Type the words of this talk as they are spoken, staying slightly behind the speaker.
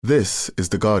This is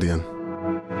The Guardian.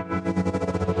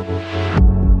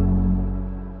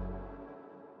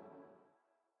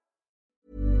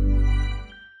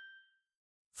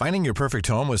 Finding your perfect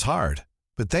home was hard,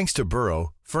 but thanks to Burrow,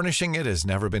 furnishing it has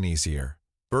never been easier.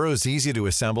 Burrow's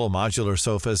easy-to-assemble modular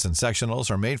sofas and sectionals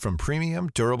are made from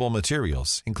premium, durable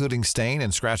materials, including stain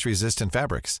and scratch-resistant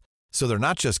fabrics. So they're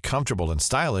not just comfortable and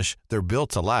stylish, they're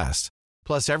built to last.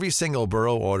 Plus, every single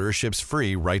Burrow order ships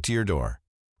free right to your door.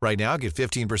 Right now, get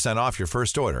 15% off your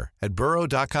first order at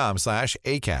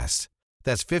burrow.com/ACAST.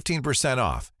 That's 15%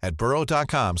 off at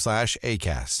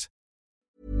burrow.com/ACAST.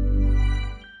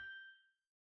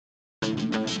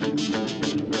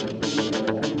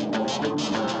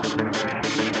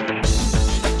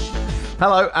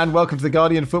 Hello and welcome to The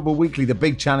Guardian Football Weekly, the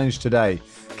big challenge today.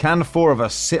 Can four of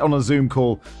us sit on a Zoom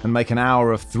call and make an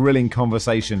hour of thrilling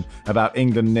conversation about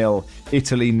England 0,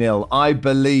 Italy 0? I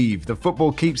believe the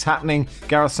football keeps happening.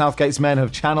 Gareth Southgate's men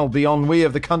have channeled the ennui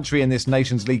of the country in this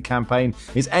Nations League campaign.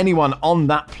 Is anyone on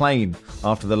that plane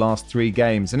after the last three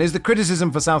games? And is the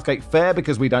criticism for Southgate fair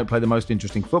because we don't play the most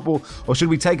interesting football? Or should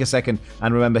we take a second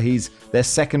and remember he's their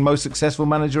second most successful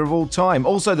manager of all time?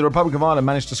 Also, the Republic of Ireland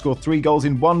managed to score 3 goals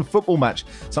in one football match,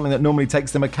 something that normally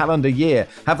takes them a calendar year.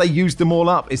 Have they used them all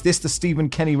up? Is this the Stephen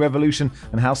Kenny revolution?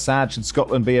 And how sad should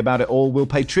Scotland be about it all? We'll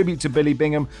pay tribute to Billy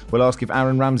Bingham. We'll ask if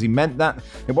Aaron Ramsey meant that.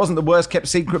 It wasn't the worst kept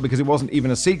secret because it wasn't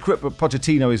even a secret, but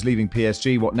Pochettino is leaving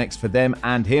PSG. What next for them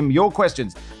and him? Your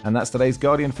questions. And that's today's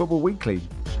Guardian Football Weekly.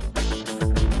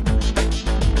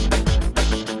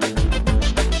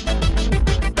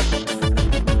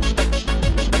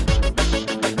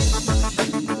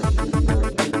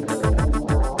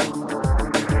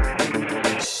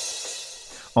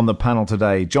 On the panel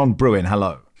today, John Bruin,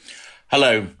 hello.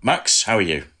 Hello, Max. How are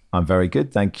you? I'm very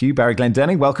good, thank you. Barry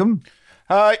Glendenning, welcome.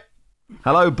 Hi.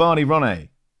 Hello, Barney Ronay.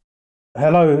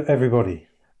 Hello, everybody.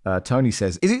 Tony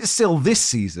says, is it still this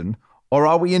season or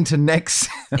are we into next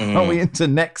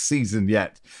season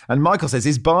yet? And Michael says,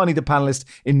 is Barney the panellist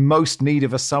in most need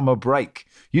of a summer break?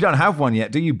 You don't have one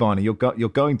yet, do you, Barney? You're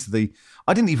going to the...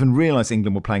 I didn't even realise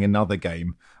England were playing another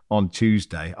game on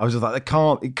Tuesday. I was just like,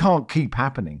 it can't keep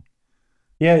happening.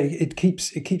 Yeah, it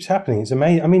keeps happening. It's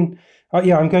amazing. I mean,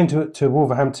 I'm going to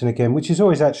Wolverhampton again, which is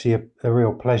always actually a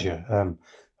real pleasure.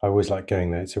 I always like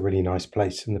going there. It's a really nice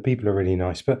place and the people are really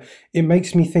nice. But it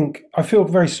makes me think, I feel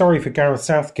very sorry for Gareth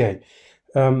Southgate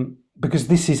because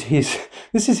this is his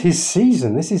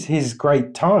season. This is his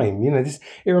great time. You know,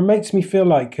 it makes me feel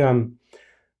like, when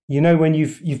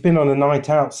you've been on a night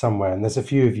out somewhere and there's a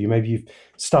few of you, maybe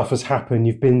stuff has happened,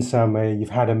 you've been somewhere, you've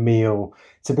had a meal,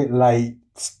 it's a bit late,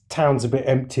 town's a bit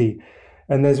empty,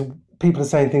 and there's people are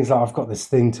saying things like, I've got this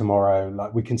thing tomorrow,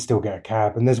 like we can still get a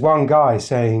cab, and there's one guy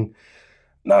saying,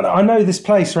 no, I know this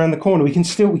place around the corner, we can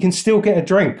still get a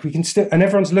drink, and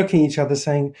everyone's looking at each other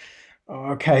saying,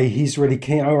 oh, okay, he's really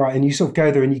keen, all right, and you sort of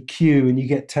go there and you queue and you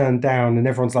get turned down and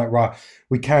everyone's like, right,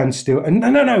 we can still, and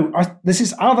no, there's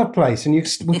this other place and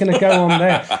we're going to go on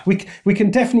there, we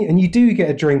can definitely, and you do get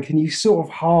a drink and you sort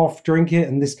of half drink it,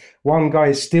 and this one guy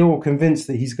is still convinced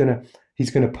that he's going to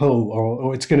pull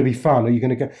or it's going to be fun, or you're going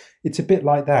to go. It's a bit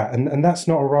like that. And that's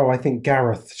not a role I think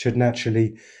Gareth should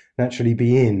naturally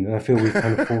be in. And I feel we've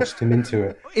kind of forced him into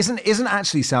it. Isn't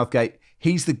actually Southgate,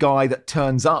 he's the guy that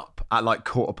turns up at like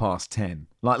 10:15.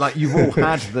 Like you've all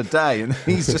had the day and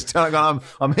he's just telling,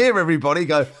 I'm here, everybody.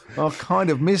 Go, I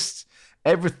kind of missed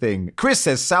everything. Chris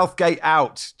says Southgate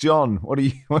out. John, what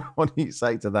do you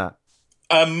say to that?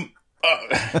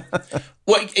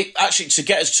 Well, actually, to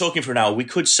get us talking for an hour, we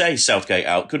could say Southgate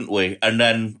out, couldn't we? And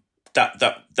then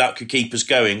that could keep us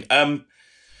going.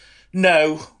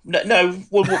 No.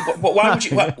 Well, why would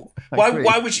you?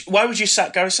 Why would you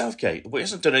sack Gareth Southgate? Well, he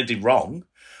hasn't done anything wrong.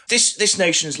 This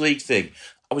Nations League thing,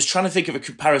 I was trying to think of a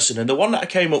comparison, and the one that I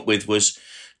came up with was,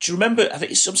 do you remember? I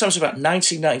think it's sometimes about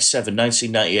 1997,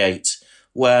 1998,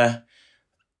 where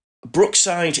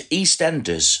Brookside,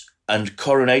 EastEnders, and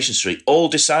Coronation Street all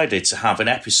decided to have an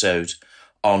episode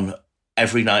on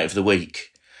every night of the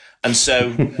week. And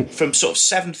so from sort of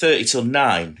 7:30 till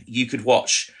 9, you could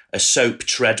watch a soap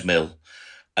treadmill.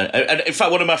 And in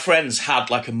fact, one of my friends had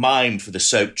like a mime for the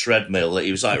soap treadmill that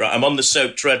he was like, right, I'm on the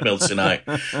soap treadmill tonight.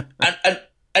 And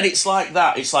it's like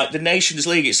that. It's like the Nations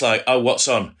League. It's like, oh, what's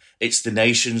on? It's the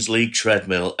Nations League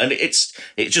treadmill. And it's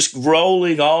just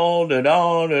rolling on and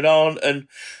on and on. And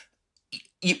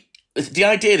the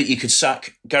idea that you could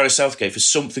sack Gareth Southgate for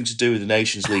something to do with the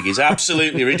Nations League is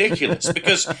absolutely ridiculous.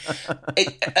 Because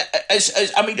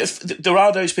there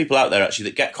are those people out there actually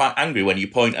that get quite angry when you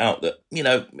point out that, you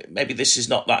know, maybe this is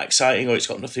not that exciting, or it's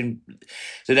got nothing.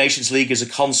 The Nations League as a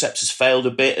concept has failed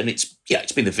a bit, and it's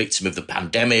been the victim of the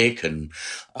pandemic, and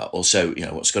also, you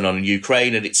know, what's going on in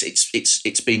Ukraine, and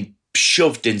it's been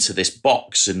shoved into this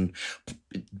box and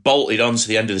bolted on to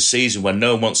the end of the season when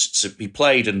no one wants it to be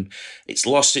played, and it's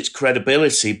lost its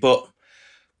credibility. But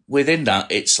within that,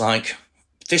 it's like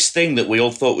this thing that we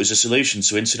all thought was a solution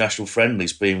to international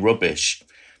friendlies being rubbish.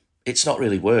 It's not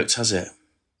really worked, has it?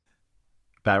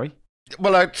 Barry?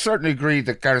 Well, I certainly agree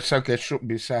that Gareth Southgate shouldn't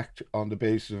be sacked on the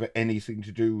basis of anything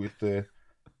to do with the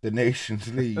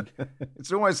Nations League.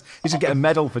 It's almost, he should get a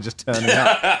medal for just turning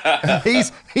up.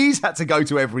 He's had to go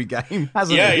to every game,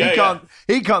 hasn't he?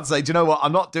 He can't say, do you know what,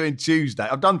 I'm not doing Tuesday.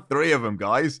 I've done 3 of them,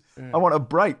 guys. I want a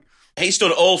break. He's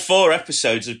done all 4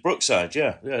 episodes of Brookside,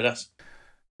 yeah. That's.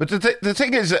 But the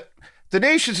thing is that the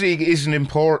Nations League isn't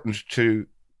important to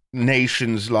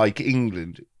nations like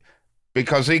England,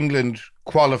 because England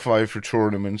qualify for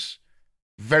tournaments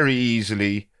very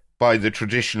easily by the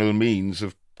traditional means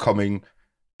of coming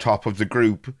top of the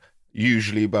group,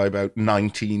 usually by about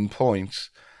 19 points,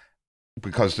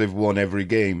 because they've won every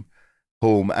game,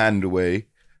 home and away.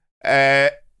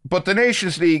 But the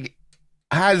Nations League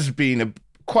has been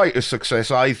quite a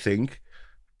success, I think,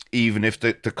 even if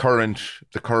the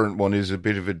current one is a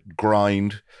bit of a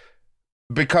grind,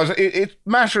 because it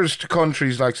matters to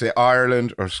countries like, say,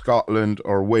 Ireland or Scotland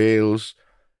or Wales,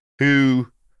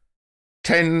 who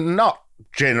tend not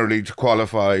generally to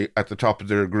qualify at the top of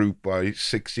their group by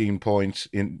 16 points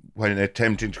when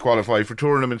attempting to qualify for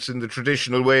tournaments in the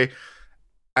traditional way,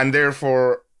 and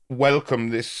therefore welcome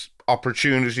this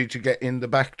opportunity to get in the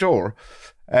back door.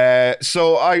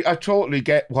 So I totally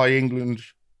get why England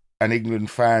and England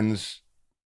fans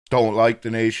don't like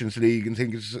the Nations League and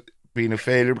think it's been a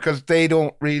failure, because they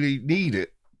don't really need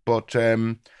it. But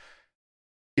I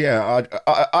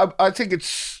think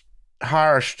it's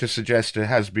harsh to suggest it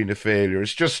has been a failure.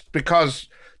 It's just because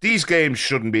these games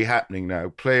shouldn't be happening now.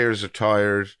 Players are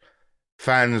tired,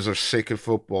 fans are sick of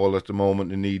football at the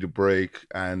moment and need a break,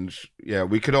 and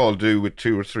we could all do with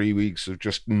 2 or 3 weeks of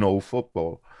just no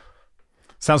football.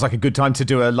 Sounds like a good time to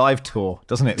do a live tour,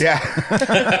 doesn't it? Yeah.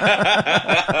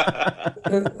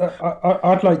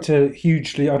 I'd like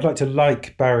to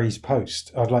like Barry's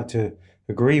post. I'd like to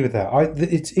agree with that.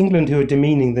 It's England who are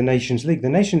demeaning the Nations League. The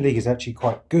Nations League is actually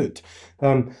quite good.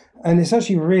 And it's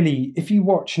actually really, if you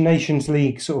watch Nations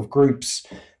League sort of groups,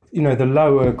 you know, the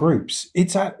lower groups,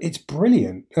 it's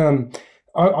brilliant.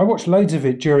 I watched loads of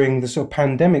it during the sort of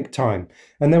pandemic time,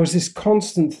 and there was this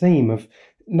constant theme of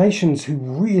nations who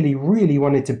really, really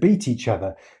wanted to beat each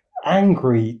other,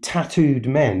 angry, tattooed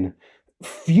men,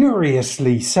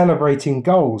 furiously celebrating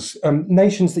goals,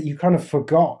 nations that you kind of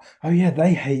forgot,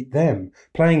 they hate them,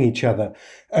 playing each other.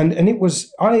 And it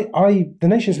was, the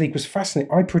Nations League was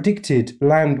fascinating. I predicted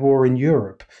land war in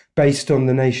Europe based on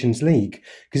the Nations League,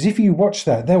 because if you watch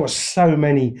that, there were so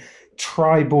many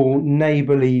tribal,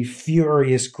 neighbourly,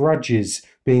 furious grudges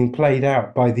being played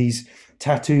out by these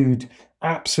tattooed,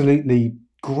 absolutely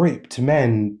gripped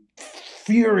men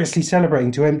furiously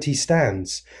celebrating to empty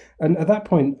stands. And at that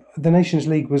point, the Nations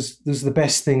League was the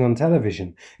best thing on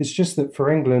television. It's just that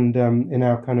for England, in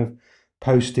our kind of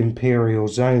post-imperial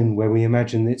zone where we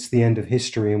imagine it's the end of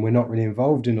history and we're not really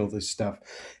involved in all this stuff,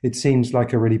 it seems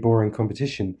like a really boring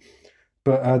competition.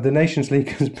 But the Nations League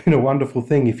has been a wonderful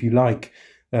thing if you like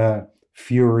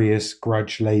furious,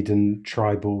 grudge-laden,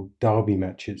 tribal derby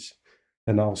matches.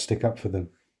 And I'll stick up for them.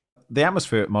 The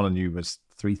atmosphere at Molineux was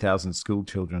 3,000 school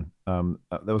children.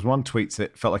 There was one tweet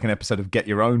that felt like an episode of Get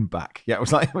Your Own Back. Yeah,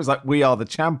 it was like we are the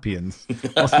champions,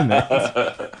 wasn't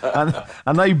it?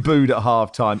 and they booed at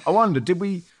half time. I wonder, did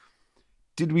we,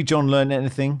 John, learn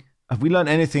anything? Have we learned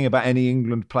anything about any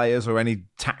England players or any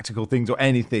tactical things or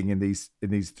anything in these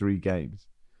 3 games?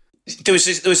 There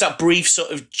was that brief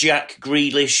sort of Jack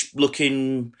Grealish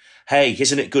looking, hey,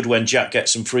 isn't it good when Jack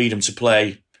gets some freedom to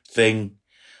play thing?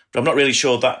 But I'm not really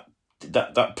sure that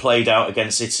played out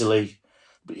against Italy.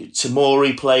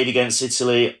 Tomori played against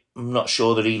Italy. I'm not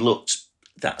sure that he looked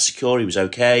that secure. He was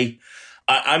okay.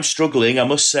 I'm struggling, I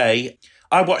must say.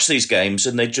 I watched these games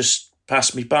and they just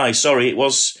passed me by. Sorry, it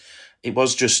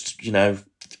was just, you know,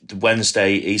 the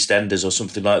Wednesday EastEnders or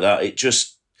something like that. It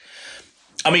just,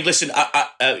 I mean, listen,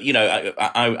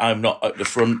 I'm not at the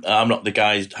front. I'm not the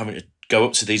guy having to go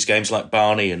up to these games like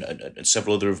Barney and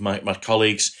several other of my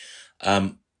colleagues.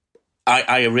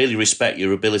 I really respect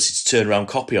your ability to turn around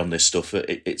copy on this stuff.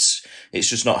 It's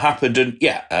just not happened. And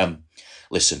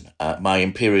listen, my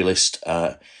imperialist,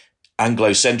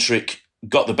 Anglo-centric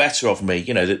got the better of me.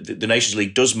 You know, the Nations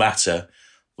League does matter,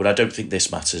 but I don't think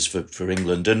this matters for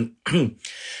England. And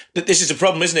this is the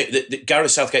problem, isn't it? That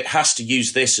Gareth Southgate has to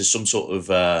use this as some sort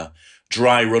of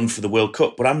dry run for the World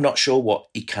Cup, but I'm not sure what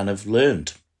he can have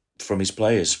learned from his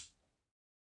players.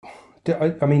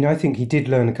 I mean, I think he did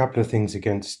learn a couple of things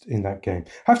in that game.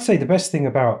 I have to say, the best thing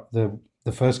about the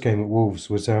first game at Wolves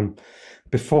was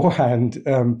beforehand,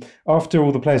 after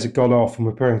all the players had gone off and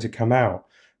were preparing to come out,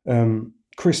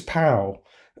 Chris Powell,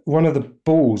 one of the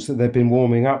balls that they'd been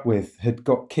warming up with, had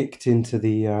got kicked into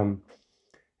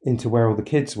into where all the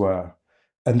kids were,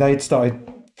 and they'd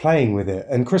started playing with it.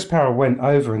 And Chris Powell went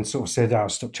over and sort of said, "Oh,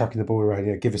 stop chucking the ball around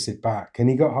here, give us it back." And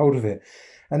he got hold of it.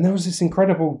 And there was this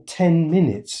incredible 10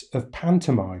 minutes of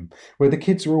pantomime where the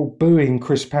kids were all booing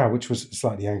Chris Powell, which was a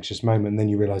slightly anxious moment. And then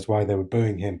you realise why they were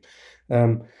booing him.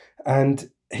 And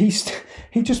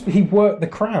he worked the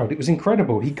crowd. It was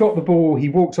incredible. He got the ball. He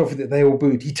walked off with it. They all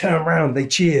booed. He turned around. They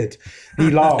cheered. He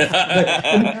laughed.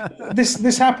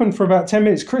 This happened for about 10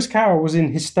 minutes. Chris Powell was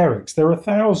in hysterics. There were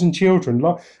 1,000 children.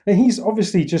 And he's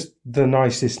obviously just the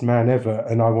nicest man ever.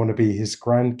 And I want to be his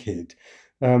grandkid.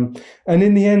 And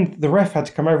in the end, the ref had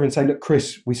to come over and say, "Look,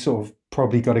 Chris, we sort of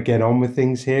probably got to get on with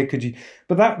things here. Could you?"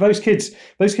 But those kids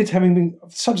having been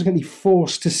subsequently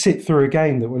forced to sit through a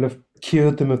game that will have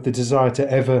cured them of the desire to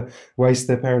ever waste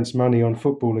their parents' money on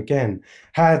football again,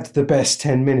 had the best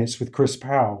 10 minutes with Chris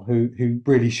Powell, who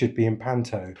really should be in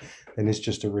Panto and is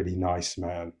just a really nice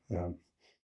man.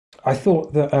 I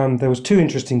thought that there was two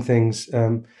interesting things.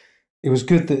 It was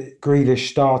good that Grealish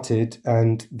started,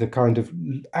 and the kind of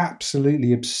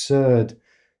absolutely absurd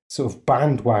sort of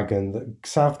bandwagon that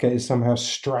Southgate is somehow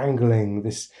strangling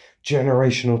this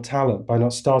generational talent by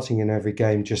not starting in every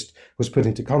game just was put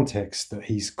into context that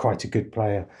he's quite a good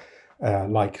player,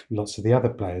 like lots of the other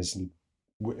players, and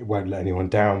won't let anyone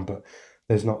down. But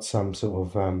there's not some sort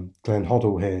of Glenn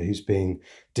Hoddle here who's being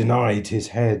denied his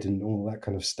head and all that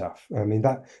kind of stuff. I mean,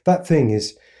 that thing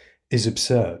is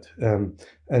absurd.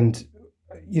 And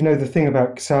you know, the thing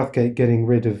about Southgate getting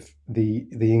rid of the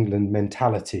England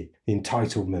mentality, the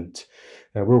entitlement,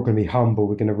 we're all going to be humble,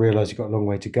 we're going to realise you've got a long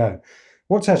way to go.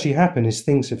 What's actually happened is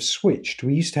things have switched.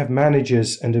 We used to have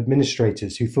managers and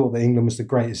administrators who thought that England was the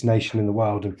greatest nation in the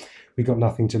world and we got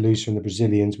nothing to lose from the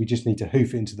Brazilians. We just need to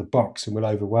hoof it into the box and we'll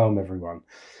overwhelm everyone.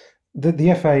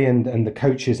 The FA and the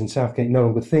coaches and Southgate no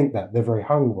longer think that. They're very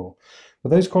humble. But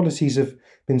those qualities have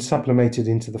been supplemented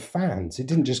into the fans. It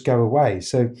didn't just go away.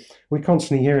 So we're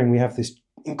constantly hearing we have this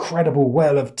incredible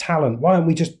well of talent. Why aren't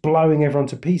we just blowing everyone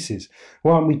to pieces?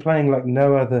 Why aren't we playing like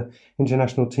no other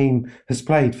international team has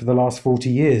played for the last 40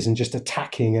 years and just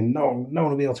attacking and no one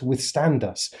will be able to withstand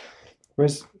us?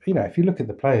 Whereas, you know, if you look at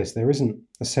the players, there isn't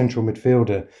a central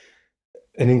midfielder,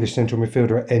 an English central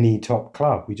midfielder at any top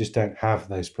club. We just don't have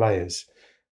those players.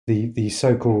 The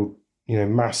so-called, you know,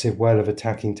 massive well of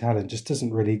attacking talent just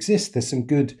doesn't really exist. There's some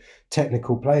good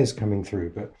technical players coming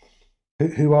through, but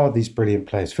who are these brilliant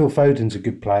players? Phil Foden's a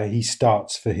good player. He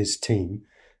starts for his team.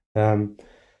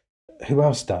 Who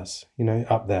else does, you know,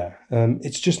 up there?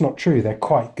 It's just not true. They're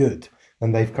quite good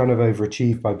and they've kind of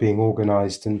overachieved by being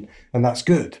organised and that's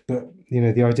good. But, you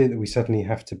know, the idea that we suddenly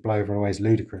have to blow everyone away is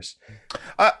ludicrous.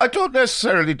 I don't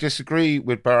necessarily disagree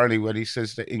with Barney when he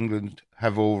says that England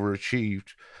have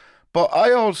overachieved. But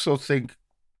I also think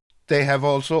they have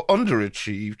also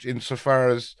underachieved insofar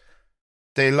as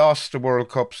they lost the World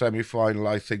Cup semi-final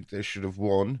I think they should have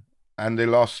won, and they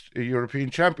lost a European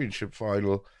Championship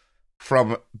final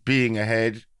from being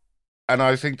ahead, and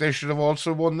I think they should have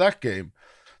also won that game.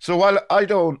 So while I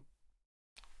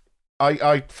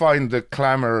find the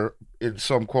clamour in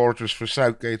some quarters for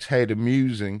Southgate's head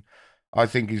amusing, I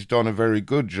think he's done a very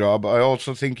good job. I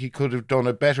also think he could have done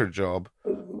a better job.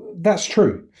 That's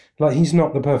true. Like, he's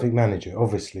not the perfect manager,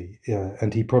 obviously,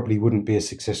 and he probably wouldn't be a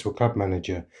successful club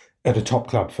manager at a top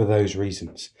club for those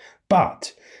reasons.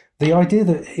 But the idea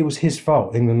that it was his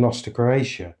fault England lost to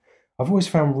Croatia, I've always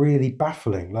found really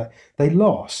baffling. Like, they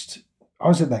lost. I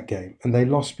was at that game, and they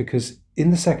lost because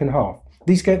in the second half,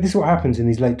 this is what happens in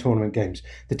these late tournament games.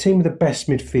 The team with the best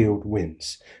midfield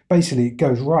wins. Basically, it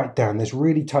goes right down. There's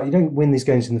really tight. You don't win these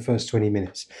games in the first 20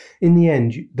 minutes. In the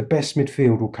end, the best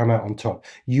midfield will come out on top.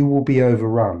 You will be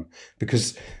overrun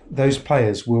because those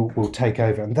players will take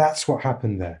over. And that's what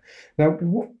happened there. Now,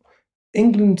 the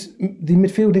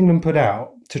midfield England put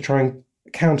out to try and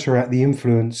counteract the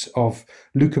influence of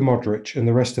Luka Modric and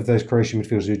the rest of those Croatian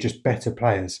midfielders who are just better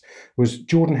players was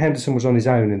Jordan Henderson was on his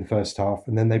own in the first half,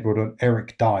 and then they brought on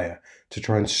Eric Dyer to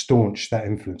try and staunch that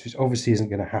influence, which obviously isn't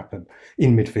going to happen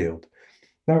in midfield.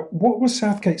 Now, what was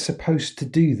Southgate supposed to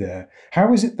do there?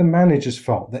 How is it the manager's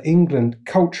fault that England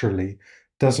culturally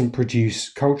doesn't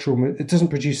produce central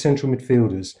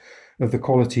midfielders of the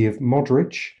quality of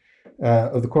Modric,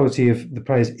 of the quality of the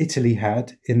players Italy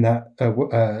had in that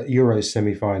Euros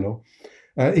semi-final?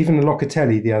 Even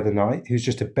Locatelli the other night, who's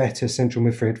just a better central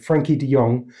midfielder. Frankie de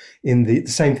Jong, the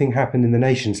same thing happened in the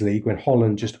Nations League when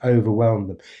Holland just overwhelmed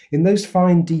them. In those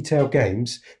fine detailed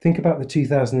games, think about the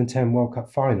 2010 World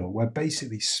Cup final, where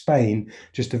basically Spain,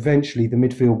 just eventually the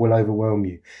midfield will overwhelm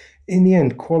you. In the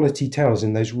end, quality tells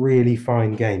in those really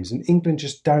fine games, and England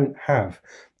just don't have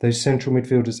those central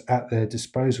midfielders at their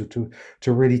disposal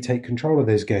to really take control of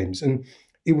those games. And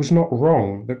it was not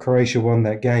wrong that Croatia won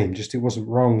that game, just it wasn't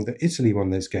wrong that Italy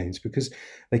won those games because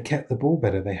they kept the ball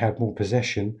better, they had more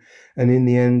possession, and in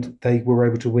the end they were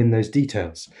able to win those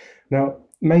details. Now,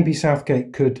 maybe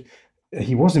Southgate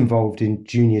he was involved in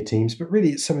junior teams, but really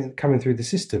it's something coming through the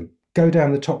system. Go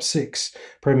down the top 6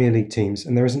 Premier League teams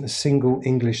and there isn't a single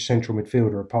English central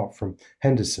midfielder apart from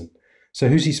Henderson. So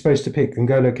who's he supposed to pick?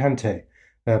 N'Golo Kante,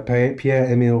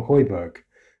 Pierre-Emile Højbjerg.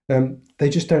 They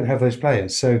just don't have those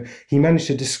players. So he managed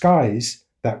to disguise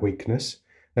that weakness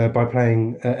by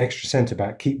playing extra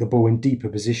centre-back, keep the ball in deeper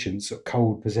positions, sort of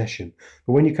cold possession.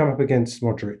 But when you come up against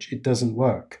Modric, it doesn't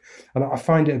work. And I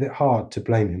find it a bit hard to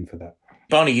blame him for that.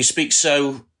 Barney, you speak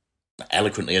so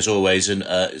eloquently as always and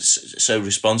so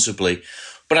responsibly.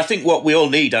 But I think what we all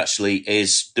need actually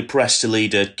is the press to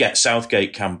lead a Get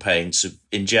Southgate campaign to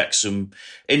inject some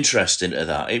interest into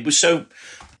that. It was so...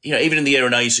 even in the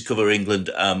era I used to cover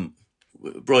England,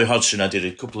 Roy Hodgson, I did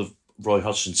a couple of Roy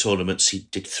Hodgson tournaments. He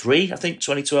did 3, I think,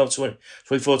 2012,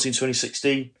 2014,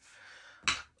 2016.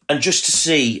 And just to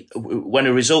see when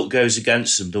a result goes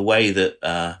against them, the way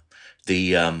that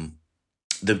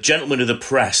the gentlemen of the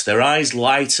press, their eyes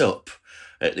light up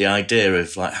at the idea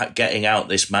of like getting out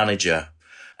this manager.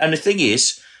 And the thing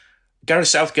is, Gareth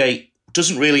Southgate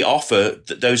doesn't really offer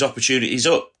those opportunities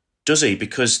up, does he?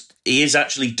 Because he is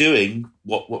actually doing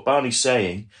what Barney's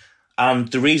saying. And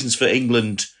the reasons for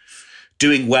England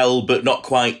doing well but not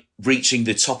quite reaching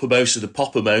the toppermost of the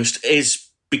poppermost is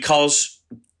because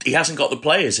he hasn't got the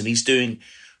players and he's doing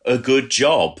a good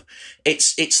job.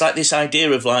 It's like this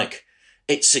idea of like,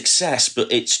 it's success,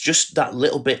 but it's just that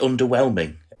little bit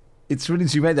underwhelming. It's really,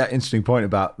 you made that interesting point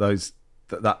about those...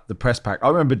 That the press pack. I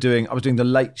remember I was doing the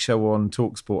late show on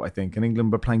TalkSport, I think, and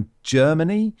England were playing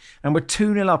Germany and we're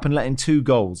 2-0 up and letting 2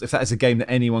 goals, if that is a game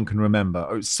that anyone can remember,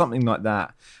 or it's something like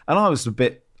that. And I was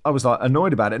like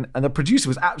annoyed about it. And the producer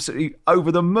was absolutely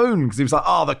over the moon because he was like,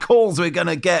 the calls we're going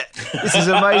to get. This is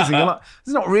amazing. I'm like,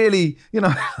 it's not really,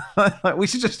 like we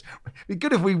should just be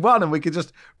good if we won and we could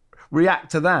just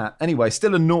react to that. Anyway,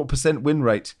 still a 0% win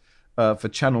rate for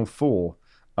Channel 4,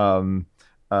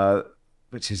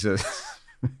 which is a...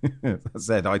 As I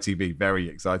said, ITV, very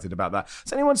excited about that.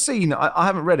 Has anyone seen, I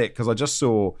haven't read it because I just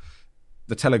saw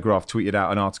the Telegraph tweeted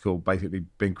out an article basically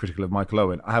being critical of Michael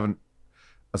Owen. I haven't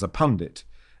as a pundit.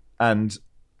 And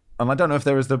I don't know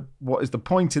if what is the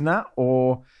point in that,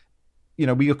 or,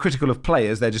 we are critical of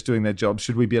players, they're just doing their job.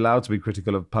 Should we be allowed to be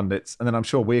critical of pundits? And then I'm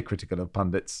sure we're critical of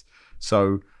pundits.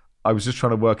 So I was just trying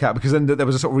to work out, because then there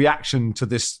was a sort of reaction to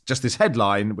this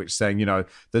headline, which saying,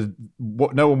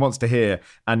 what no one wants to hear,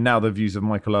 and now the views of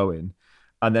Michael Owen.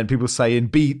 And then people say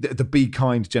in the Be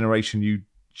Kind generation, you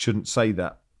shouldn't say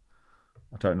that.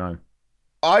 I don't know.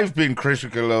 I've been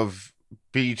critical of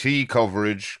BT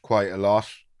coverage quite a lot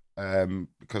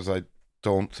because I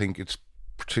don't think it's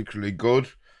particularly good.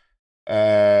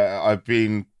 I've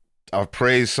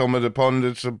praised some of the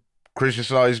pundits and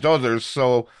criticised others,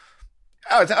 so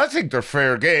I think they're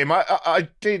fair game. I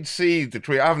did see the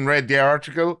tweet. I haven't read the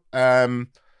article.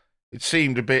 It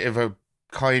seemed a bit of a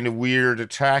kind of weird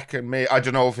attack, and I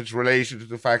don't know if it's related to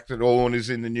the fact that Owen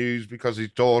is in the news because his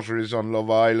daughter is on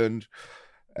Love Island,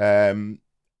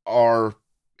 or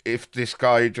if this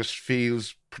guy just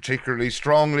feels particularly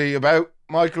strongly about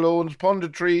Michael Owen's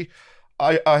punditry.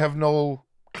 I have no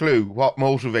clue what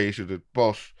motivated it,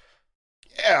 but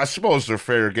yeah, I suppose they're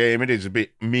fair game. It is a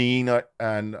bit mean,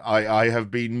 and I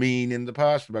have been mean in the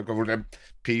past about covering.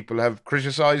 People have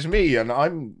criticised me, and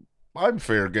I'm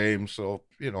fair game. So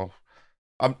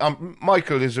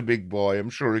Michael is a big boy. I'm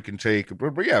sure he can take it,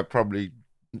 but yeah, probably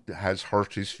has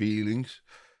hurt his feelings.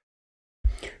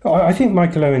 I think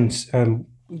Michael Owen's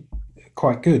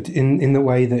quite good in the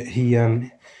way that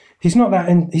he's not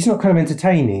kind of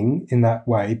entertaining in that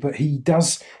way, but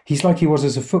he's like he was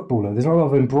as a footballer. There's a lot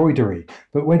of embroidery,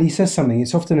 but when he says something,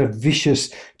 it's often a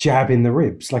vicious jab in the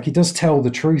ribs. Like, he does tell the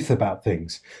truth about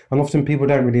things, and often people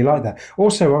don't really like that.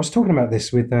 Also, I was talking about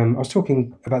this with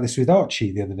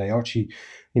Archie the other day. Archie,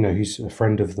 who's a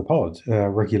friend of the pod,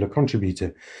 regular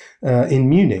contributor, in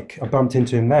Munich. I bumped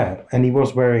into him there, and he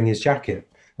was wearing his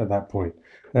jacket at that point.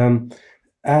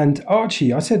 And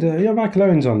Archie, I said, Michael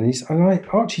Owen's on these. And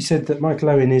Archie said that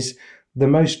Michael Owen is the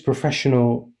most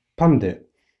professional pundit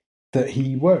that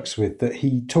he works with, that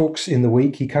he talks in the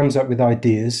week, he comes up with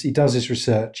ideas, he does his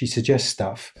research, he suggests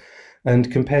stuff.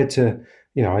 And compared to,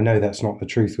 I know that's not the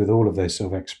truth with all of those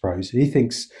sort of ex-pros, he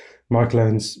thinks Michael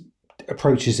Owens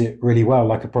approaches it really well,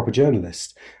 like a proper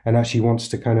journalist, and actually wants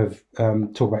to kind of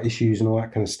talk about issues and all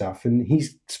that kind of stuff. And he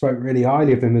spoke really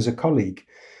highly of him as a colleague,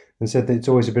 and said that it's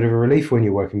always a bit of a relief when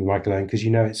you're working with Michael Owen, because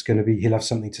he'll have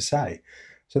something to say.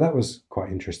 So that was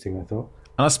quite interesting, I thought.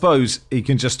 And I suppose he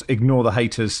can just ignore the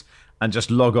haters and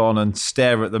just log on and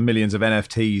stare at the millions of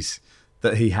NFTs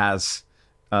that he has,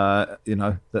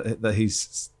 that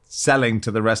he's selling to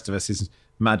the rest of us, his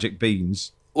magic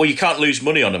beans. Well, you can't lose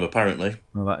money on them, apparently.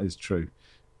 Well, that is true,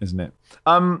 isn't it?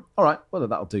 All right, well,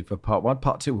 that'll do for part one.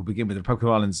 Part two will begin with the Republic of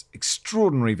Ireland's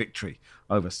extraordinary victory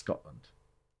over Scotland.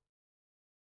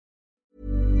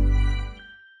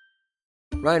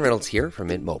 Ryan Reynolds here from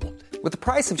Mint Mobile. With the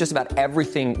price of just about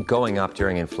everything going up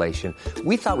during inflation,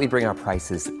 we thought we'd bring our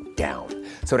prices down.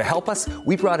 So to help us,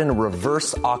 we brought in a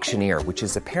reverse auctioneer, which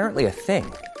is apparently a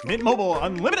thing. Mint Mobile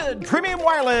Unlimited Premium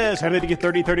Wireless. How to get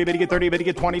 30, 30, bit to get 30, bit to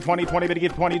get 20, 20, 20, bit to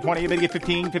get 20, 20, bit to get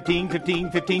 15, 15,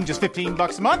 15, 15, just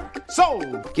 $15 a month?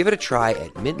 Sold! Give it a try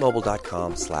at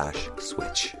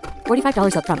mintmobile.com/switch.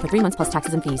 $45 up front for 3 months plus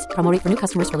taxes and fees. Promo rate for new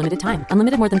customers for limited time.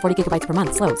 Unlimited more than 40 gigabytes per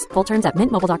month. Slows full terms at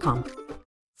mintmobile.com.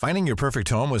 Finding your perfect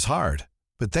home was hard,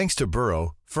 but thanks to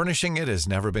Burrow, furnishing it has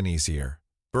never been easier.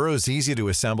 Burrow's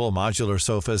easy-to-assemble modular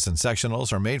sofas and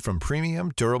sectionals are made from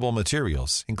premium, durable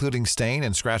materials, including stain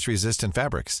and scratch-resistant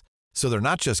fabrics. So they're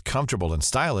not just comfortable and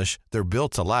stylish, they're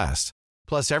built to last.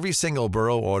 Plus, every single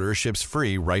Burrow order ships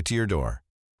free right to your door.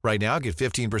 Right now, get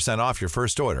 15% off your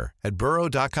first order at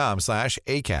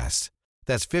burrow.com/ACAST.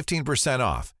 That's 15%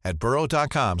 off at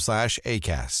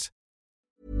burrow.com/ACAST.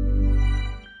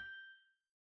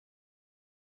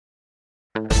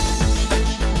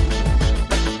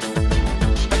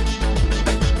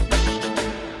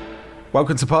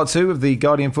 Welcome to part two of the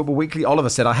Guardian Football Weekly. Oliver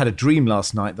said, I had a dream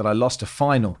last night that I lost a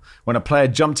final when a player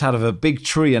jumped out of a big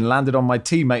tree and landed on my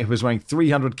teammate who was wearing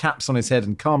 300 caps on his head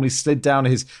and calmly slid down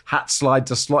his hat slide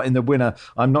to slot in the winner.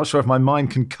 I'm not sure if my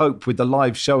mind can cope with the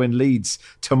live show in Leeds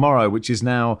tomorrow, which is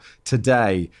now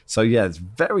today. So yeah, it's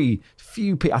very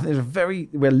few people. I think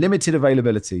we're limited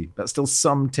availability, but still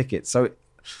some tickets. So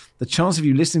the chance of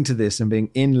you listening to this and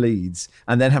being in Leeds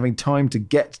and then having time to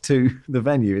get to the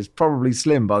venue is probably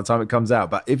slim by the time it comes out.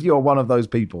 But if you're one of those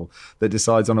people that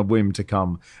decides on a whim to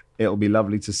come, it'll be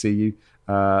lovely to see you.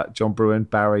 John Bruin,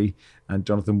 Barry and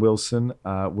Jonathan Wilson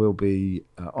will be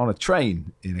on a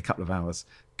train in a couple of hours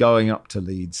going up to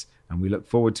Leeds, and we look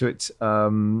forward to it.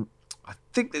 I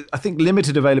think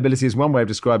limited availability is one way of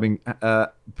describing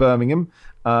Birmingham.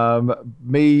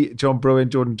 Me, John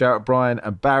Bruin, Jordan Jarrett, Brian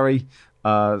and Barry.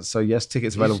 So yes,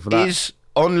 tickets available for that. Is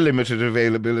unlimited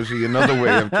availability another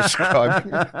way of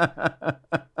describing it?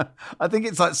 I think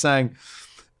it's like saying,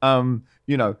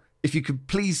 if you could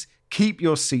please keep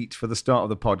your seat for the start of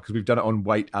the pod, because we've done it on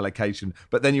weight allocation,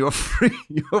 but then you're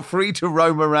free to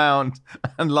roam around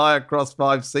and lie across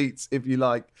 5 seats if you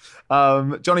like.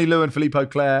 Johnny Lew and Filippo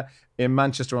Clare in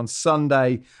Manchester on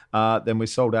Sunday. Then we're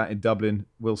sold out in Dublin.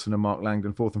 Wilson and Mark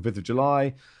Langdon, 4th and 5th of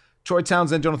July. Troy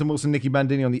Townsend, Jonathan Wilson, Nicky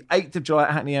Bandini on the 8th of July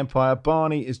at Hackney Empire.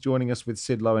 Barney is joining us with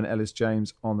Sid Lowe and Ellis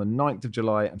James on the 9th of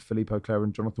July, and Filippo Clare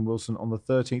and Jonathan Wilson on the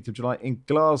 13th of July in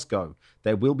Glasgow.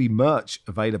 There will be merch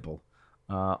available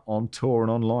on tour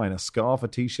and online, a scarf, a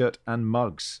T-shirt and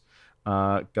mugs.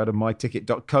 Go to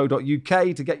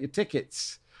myticket.co.uk to get your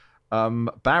tickets.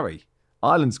 Barry,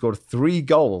 Ireland scored 3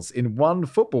 goals in one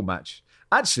football match.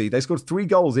 Actually, they scored 3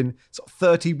 goals in sort of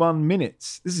 31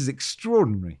 minutes. This is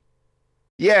extraordinary.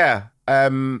 Yeah,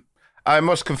 I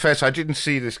must confess I didn't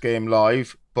see this game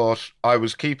live, but I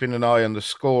was keeping an eye on the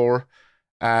score,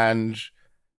 and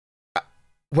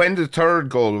when the third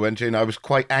goal went in, I was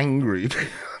quite angry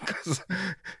because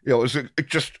it was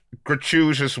just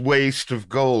gratuitous waste of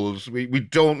goals. We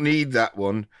don't need that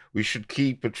one. We should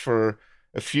keep it for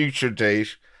a future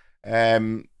date.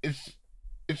 It's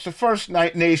the first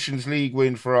Nations League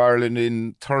win for Ireland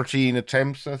in 13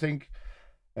 attempts, I think.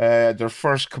 Their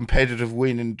first competitive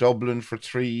win in Dublin for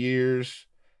 3 years.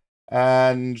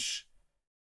 And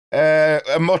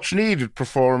a much-needed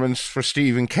performance for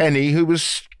Stephen Kenny, who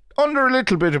was under a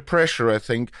little bit of pressure, I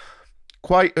think.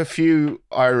 Quite a few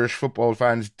Irish football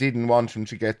fans didn't want him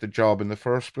to get the job in the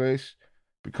first place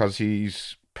because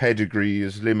his pedigree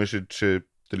is limited to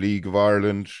the League of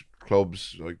Ireland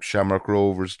clubs like Shamrock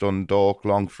Rovers, Dundalk,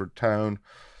 Longford Town.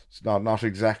 It's not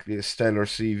exactly a stellar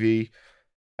CV.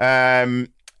 And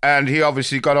he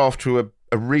obviously got off to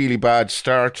a really bad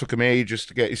start. Took him ages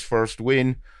to get his first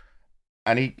win.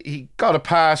 And he got a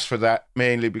pass for that,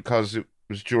 mainly because it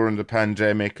was during the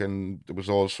pandemic and there was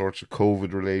all sorts of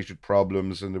COVID-related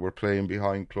problems and they were playing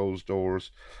behind closed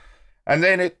doors. And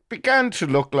then it began to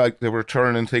look like they were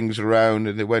turning things around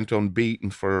and they went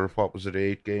unbeaten for,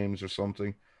 8 games or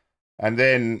something. And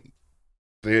then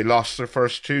they lost their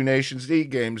first 2 Nations League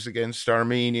games against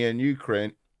Armenia and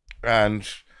Ukraine. And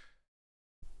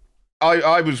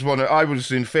I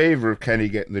was in favour of Kenny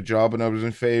getting the job, and I was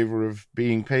in favour of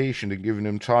being patient and giving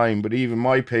him time. But even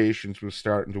my patience was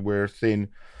starting to wear thin.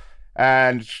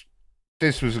 And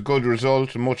this was a good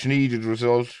result, a much needed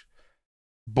result.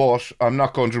 But I'm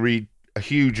not going to read a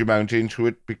huge amount into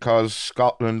it because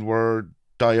Scotland were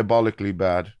diabolically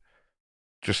bad.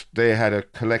 Just they had a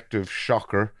collective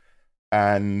shocker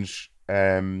and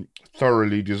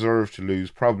thoroughly deserved to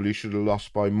lose. Probably should have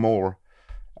lost by more.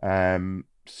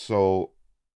 So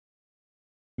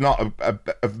not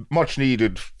a much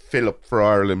needed fill-up for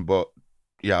Ireland, but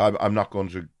yeah, I'm not going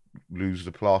to lose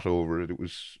the plot over it. It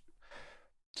was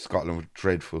Scotland was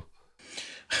dreadful.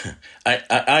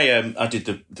 I did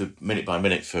the minute by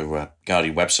minute for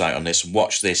Guardian website on this and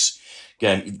watched this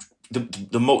game.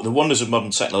 The wonders of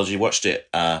modern technology. Watched it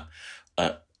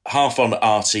half on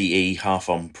RTE, half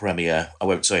on Premiere. I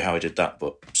won't say how I did that,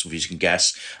 but some of you can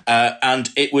guess. And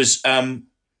it was.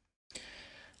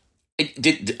 It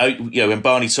did, when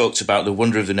Barney talked about the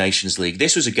wonder of the Nations League,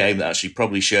 this was a game that actually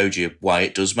probably showed you why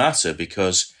it does matter,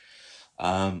 because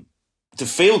the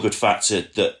feel-good factor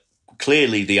that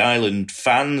clearly the Ireland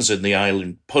fans and the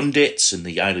Ireland pundits and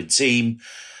the Ireland team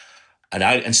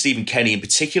and Stephen Kenny in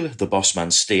particular, the boss man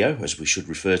Steo, as we should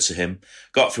refer to him,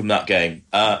 got from that game.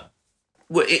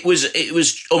 It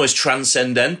was almost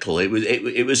transcendental.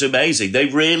 It was amazing. They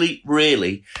really,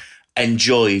 really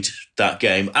enjoyed that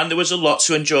game, and there was a lot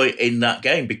to enjoy in that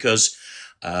game because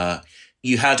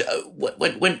you had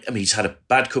he's had a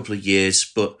bad couple of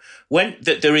years, but when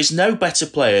there is no better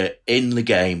player in the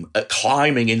game at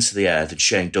climbing into the air than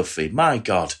Shane Duffy. My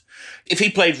God, if he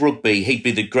played rugby, he'd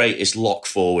be the greatest lock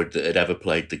forward that had ever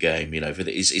played the game.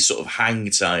 His sort of hang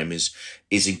time is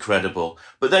incredible.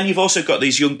 But then you've also got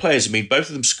these young players. I mean, both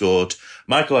of them scored.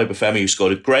 Michael Obafemi, who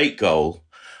scored a great goal.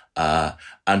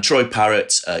 And Troy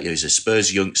Parrott, he's a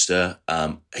Spurs youngster.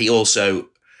 He also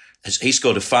he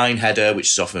scored a fine header,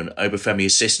 which is often an Obafemi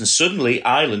assist. And suddenly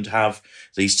Ireland have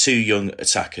these 2 young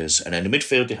attackers. And in the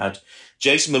midfield, they had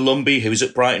Jason Malumbi, who was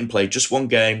at Brighton, played just 1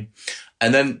 game.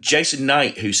 And then Jason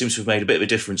Knight, who seems to have made a bit of a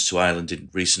difference to Ireland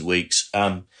in recent weeks.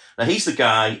 Now, he's the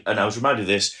guy, and I was reminded of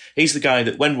this, he's the guy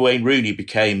that when Wayne Rooney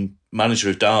became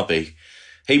manager of Derby,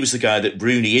 he was the guy that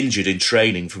Rooney injured in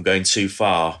training from going too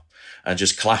far and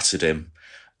just clattered him.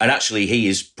 And actually, he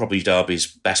is probably Derby's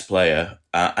best player.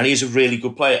 And he's a really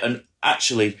good player. And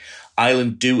actually,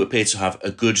 Ireland do appear to have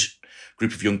a good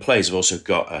group of young players. They've also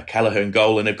got Kelleher in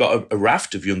goal, and they've got a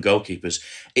raft of young goalkeepers.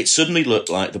 It suddenly looked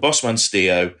like the boss man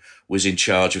Steo was in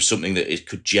charge of something that it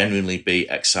could genuinely be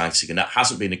exciting. And that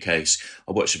hasn't been the case.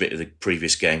 I watched a bit of the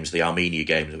previous games, the Armenia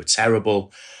game. They were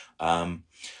terrible. But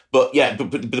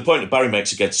the point that Barry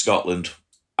makes against Scotland,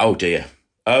 oh dear.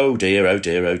 Oh dear, oh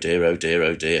dear, oh dear, oh dear,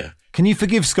 oh dear. Can you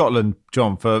forgive Scotland,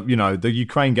 John, for, the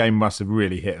Ukraine game must have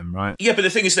really hit them, right? Yeah, but the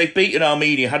thing is, they'd beaten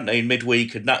Armenia, hadn't they, in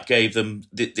midweek, and that gave them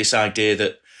this idea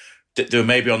that they were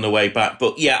maybe on the way back.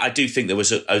 But yeah, I do think there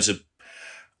was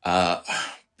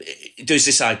there's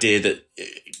this idea that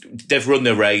they've run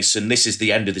their race and this is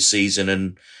the end of the season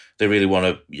and they really want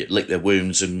to lick their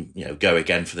wounds and go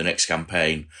again for the next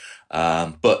campaign.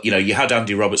 But you had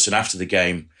Andy Robertson after the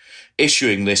game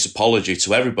issuing this apology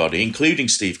to everybody, including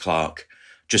Steve Clarke,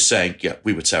 just saying, yeah,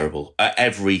 we were terrible at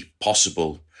every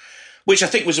possible, which I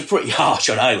think was a pretty harsh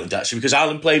on Ireland, actually, because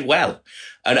Ireland played well.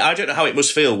 And I don't know how it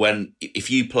must feel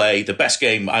if you play the best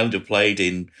game Ireland have played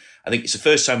in, I think it's the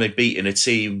first time they've beaten a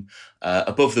team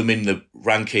above them in the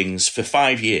rankings for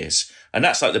 5 years. And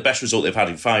that's like the best result they've had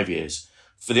in 5 years.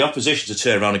 For the opposition to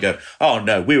turn around and go, oh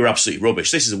no, we were absolutely rubbish.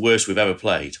 This is the worst we've ever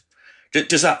played.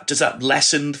 Does that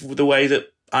lessen the way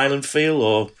that Ireland feel,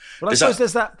 or? Well, I suppose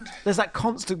there's that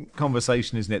constant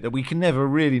conversation, isn't it, that we can never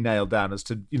really nail down as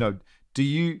to, do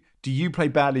you play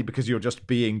badly because you're just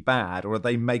being bad, or are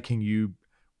they making you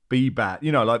be bad.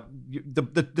 You know, like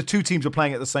the two teams are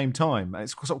playing at the same time.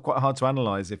 It's sort of quite hard to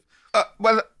analyse.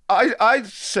 Well, I'd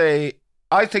say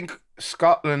I think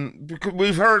Scotland, because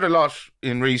we've heard a lot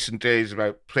in recent days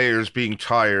about players being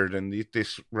tired, and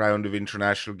this round of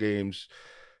international games,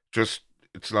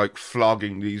 it's like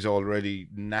flogging these already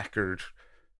knackered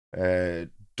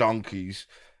donkeys.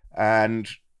 And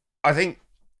I think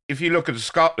if you look at the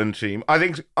Scotland team, I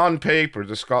think on paper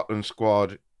the Scotland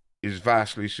squad is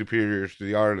vastly superior to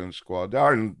the Ireland squad.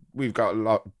 Ireland, we've got a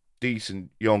lot of decent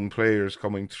young players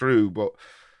coming through, but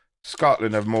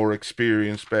Scotland have more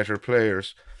experienced, better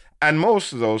players. And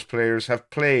most of those players have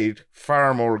played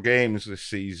far more games this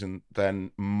season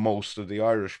than most of the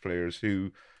Irish players,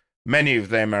 who many of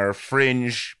them are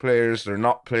fringe players. They're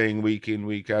not playing week in,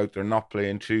 week out. They're not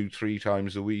playing 2-3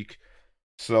 times a week.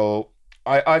 So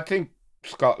I think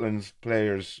Scotland's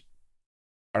players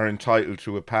are entitled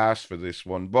to a pass for this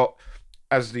one. But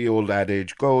as the old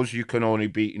adage goes, you can only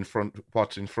beat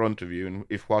what's in front of you. And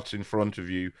if what's in front of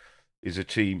you is a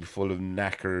team full of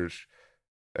knackered,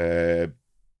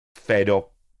 fed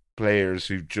up players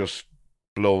who've just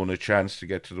blown a chance to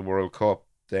get to the World Cup,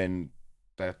 then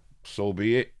so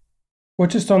be it. Well,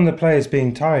 just on the players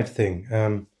being tired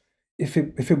thing, if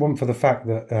it weren't for the fact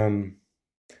that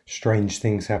strange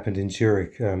things happened in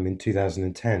Zurich in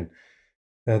 2010,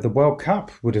 the World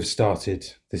Cup would have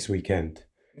started this weekend.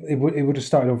 It would have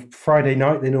started on Friday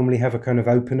night. They normally have a kind of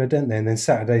opener, don't they? And then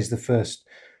Saturday's the first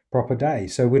proper day.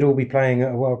 So we'd all be playing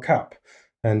at a World Cup,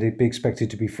 and it'd be expected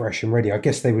to be fresh and ready. I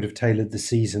guess they would have tailored the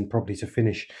season probably to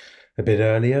finish a bit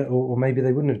earlier, or maybe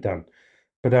they wouldn't have done.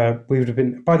 But we would have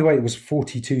been, by the way, it was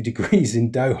 42 degrees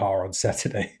in Doha on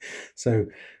Saturday. So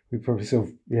we probably sort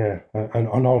of, an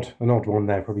odd one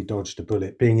there, probably dodged a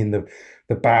bullet. Being in the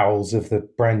bowels of the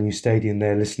brand new stadium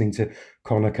there, listening to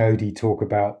Conor Cody talk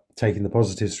about taking the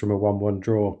positives from a 1-1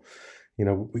 draw. You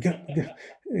know, we go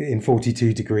in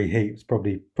 42 degree heat. It's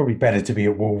probably better to be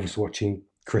at Wolves watching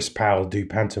Chris Powell do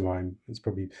pantomime. It's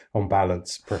probably on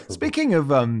balance preferable. Speaking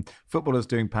of footballers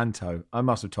doing panto, I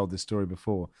must have told this story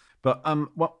before, but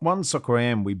one Soccer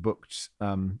AM we booked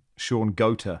Sean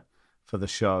Gota for the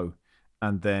show,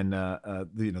 and then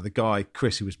the guy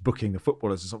Chris who was booking the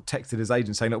footballers sort of texted his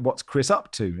agent saying, "Look, what's Chris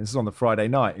up to?" This is on the Friday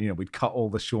night. And, we'd cut all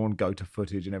the Sean Gota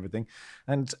footage and everything,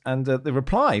 and the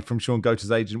reply from Sean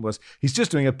Gota's agent was, "He's just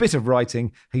doing a bit of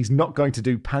writing. He's not going to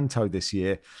do panto this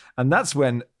year." And that's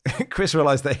when Chris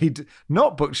realised that he'd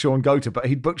not booked Sean Gota, but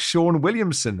he'd booked Sean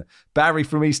Williamson, Barry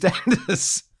from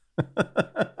EastEnders.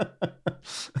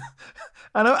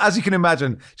 And as you can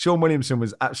imagine, Sean Williamson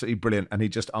was absolutely brilliant, and he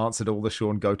just answered all the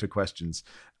Sean Gota questions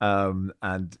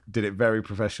and did it very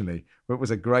professionally. It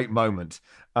was a great moment.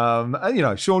 And,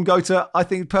 Sean Gota, I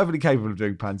think, perfectly capable of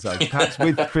doing panto, perhaps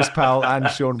with Chris Powell and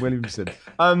Sean Williamson.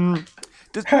 Hang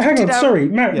on, sorry,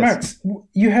 Max,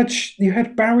 you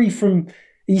had Barry from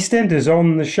EastEnders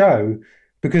on the show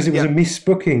because it was a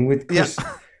misbooking with Chris.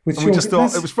 Yeah. And we just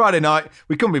thought it was Friday night.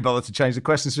 We couldn't be bothered to change the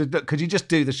questions. So, look, could you just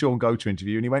do the Sean Gota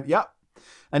interview? And he went, "Yep."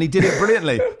 And he did it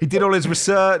brilliantly. He did all his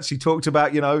research. He talked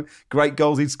about, great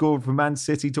goals he'd scored for Man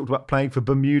City. He talked about playing for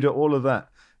Bermuda, all of that.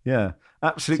 Yeah,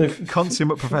 absolute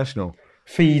consummate professional.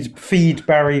 Feed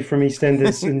Barry from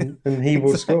EastEnders and he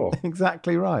will score.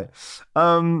 Exactly right.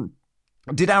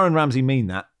 Did Aaron Ramsey mean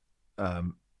that,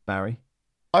 Barry?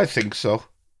 I think so.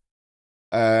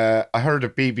 I heard a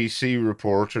BBC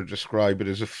reporter describe it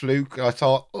as a fluke. I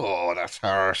thought, oh, that's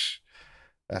harsh.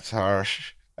 That's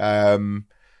harsh. I'm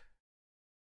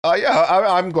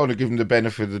going to give him the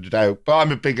benefit of the doubt, but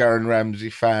I'm a big Aaron Ramsey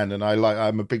fan, and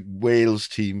I'm a big Wales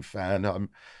team fan. I'm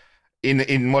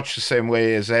in much the same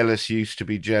way as Ellis used to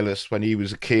be jealous when he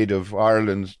was a kid of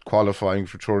Ireland qualifying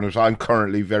for tournaments. I'm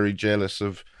currently very jealous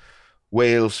of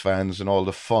Wales fans and all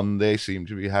the fun they seem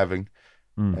to be having.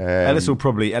 Ellis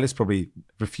probably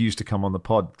refused to come on the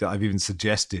pod. I've even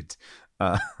suggested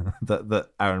that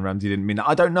Aaron Ramsey didn't mean that.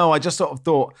 I don't know. I just sort of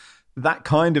thought that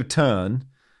kind of turn.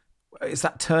 Is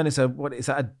that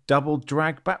a double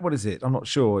drag back? What is it? I'm not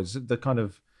sure. Is it the kind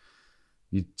of,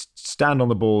 you stand on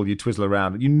the ball, you twizzle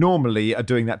around. You normally are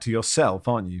doing that to yourself,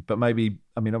 aren't you? But maybe,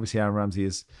 obviously Aaron Ramsey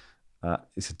is a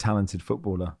talented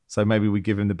footballer, so maybe we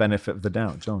give him the benefit of the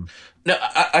doubt, John. No,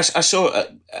 I saw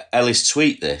Ellis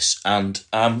tweet this, and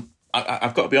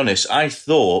I've got to be honest, I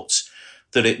thought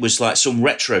that it was like some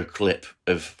retro clip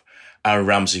of Aaron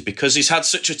Ramsey, because he's had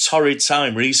such a torrid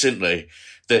time recently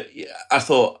that I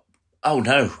thought, oh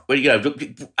no, well,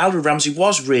 Aaron Ramsey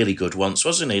was really good once,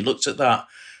 wasn't he? Looked at that,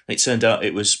 and it turned out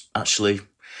it was actually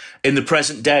in the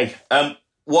present day.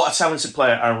 What a talented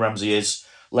player Aaron Ramsey is.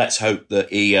 Let's hope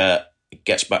that he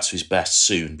gets back to his best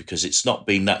soon, because it's not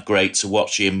been that great to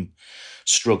watch him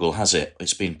struggle, has it?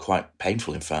 It's been quite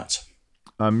painful, in fact.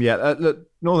 Look,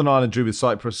 Northern Ireland drew with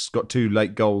Cyprus, got 2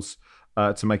 late goals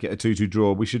to make it a 2-2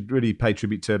 draw. We should really pay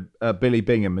tribute to Billy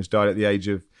Bingham, who's died at the age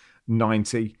of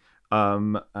 90.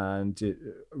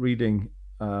 Reading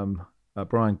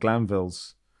Brian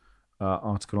Glanville's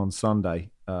article on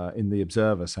Sunday in The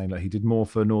Observer, saying that he did more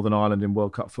for Northern Ireland in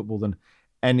World Cup football than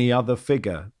any other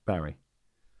figure, Barry.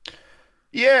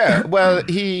 Yeah, well,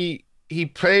 he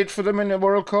played for them in the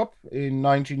World Cup in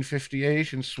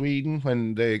 1958 in Sweden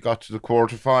when they got to the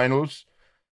quarterfinals.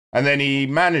 And then he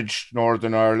managed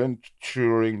Northern Ireland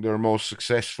during their most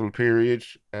successful period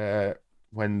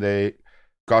when they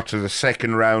got to the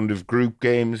second round of group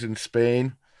games in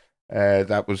Spain.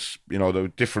 That was,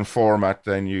 the different format.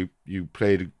 Then you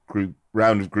played a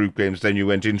round of group games, then you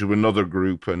went into another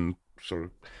group and sort of,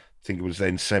 I think it was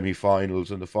then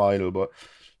semi-finals and the final. But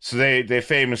so they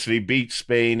famously beat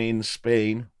Spain in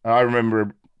Spain. I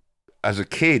remember as a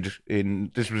kid,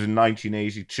 this was in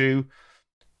 1982,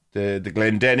 the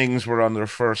Glendennings were on their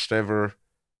first ever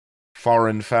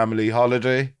foreign family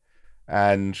holiday,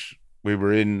 and we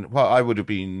were I would have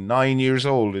been 9 years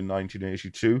old in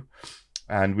 1982,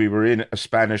 and we were in a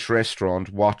Spanish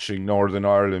restaurant watching Northern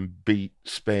Ireland beat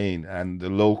Spain, and the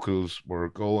locals were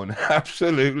going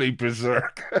absolutely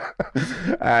berserk.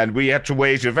 And we had to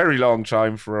wait a very long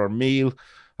time for our meal.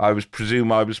 I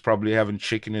presume I was probably having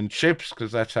chicken and chips,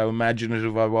 because that's how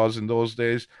imaginative I was in those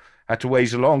days. Had to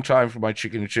wait a long time for my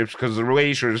chicken and chips because the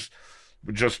waiters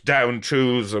were just down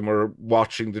tools and were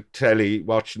watching the telly,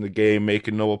 watching the game,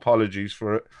 making no apologies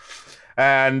for it.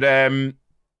 And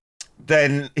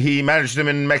then he managed them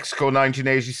in Mexico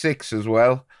 1986 as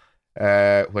well,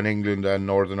 when England and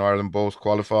Northern Ireland both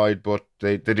qualified, but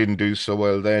they didn't do so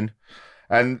well then.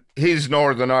 And his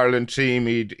Northern Ireland team,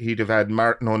 he'd have had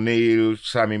Martin O'Neill,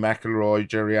 Sammy McIlroy,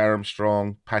 Jerry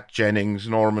Armstrong, Pat Jennings,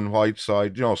 Norman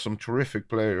Whiteside, some terrific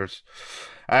players.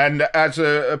 And as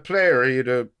a player, he had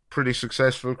a pretty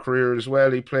successful career as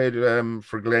well. He played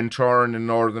for Glentoran in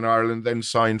Northern Ireland, then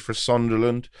signed for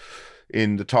Sunderland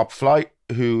in the top flight,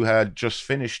 who had just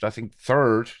finished, I think,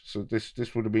 third. So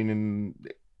this would have been in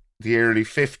the early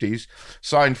 50s,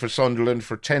 signed for Sunderland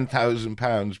for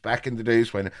 £10,000 back in the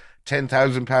days when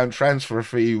 £10,000 transfer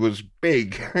fee was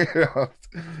big.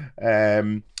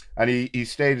 And he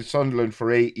stayed at Sunderland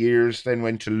for 8 years, then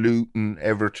went to Luton,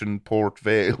 Everton, Port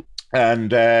Vale,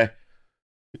 and then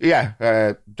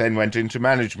went into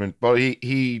management. But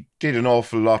he did an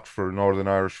awful lot for Northern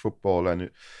Irish football, and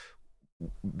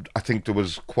I think there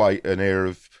was quite an air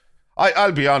of...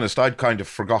 I'll be honest, I'd kind of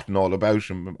forgotten all about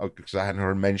him because I hadn't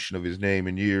heard mention of his name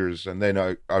in years. And then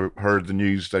I heard the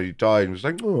news that he died and was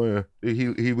like, oh, yeah,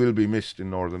 he will be missed in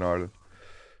Northern Ireland.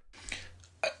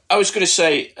 I was going to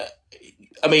say,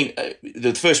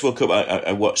 the first World Cup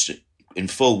I watched in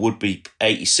full would be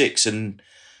 86, and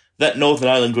that Northern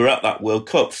Ireland were at that World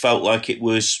Cup felt like it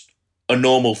was a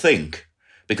normal thing,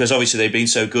 because obviously they'd been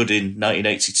so good in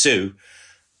 1982.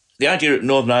 The idea of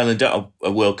Northern Ireland at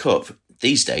a World Cup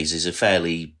these days is a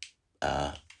fairly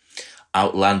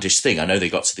outlandish thing. I know they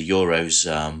got to the Euros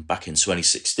back in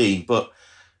 2016, but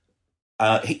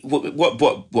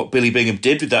what Billy Bingham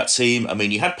did with that team,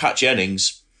 you had Pat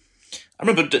Jennings. I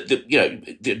remember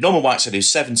the Norman Whiteside, who's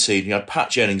 17, you had Pat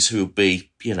Jennings, who would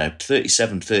be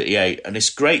 37, 38, and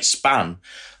this great span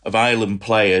of Ireland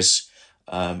players.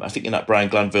 I think in that Brian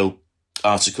Glanville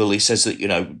article, he says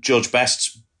that George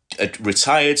Best had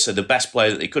retired, so the best player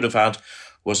that they could have had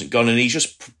wasn't gone, and he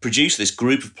just produced this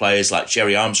group of players like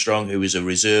Jerry Armstrong, who was a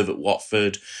reserve at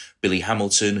Watford, Billy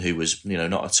Hamilton, who was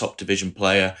not a top division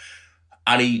player,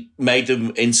 and he made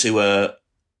them into a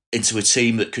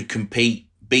team that could compete,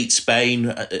 beat Spain.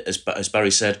 As Barry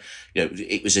said,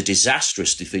 it was a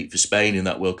disastrous defeat for Spain in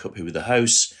that World Cup, who were the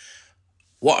hosts.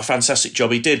 What a fantastic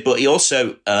job he did! But he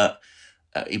also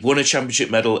he won a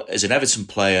championship medal as an Everton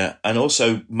player, and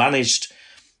also managed.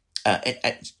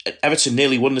 Everton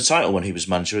nearly won the title when he was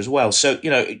manager as well. So,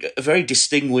 a very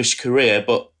distinguished career,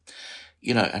 but,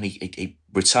 and he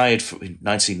retired in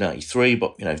 1993,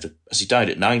 but, as he died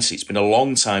at 90, it's been a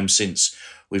long time since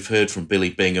we've heard from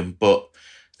Billy Bingham, but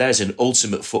there's an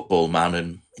ultimate football man.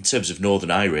 And in terms of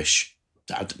Northern Irish,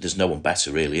 there's no one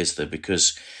better really, is there?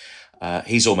 Because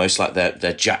he's almost like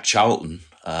their Jack Charlton,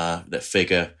 that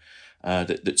figure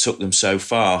that took them so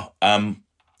far.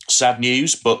 Sad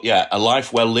news, but yeah, a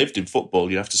life well lived in football,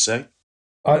 you have to say.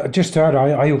 Just to add,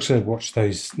 I also watched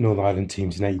those Northern Ireland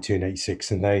teams in 82 and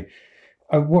 86, and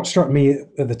what struck me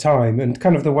at the time, and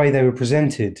kind of the way they were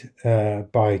presented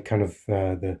by kind of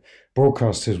the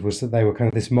broadcasters, was that they were kind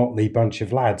of this motley bunch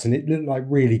of lads, and it looked like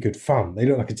really good fun. They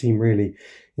looked like a team really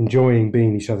enjoying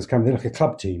being each other's company. They looked like a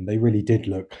club team. They really did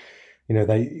look,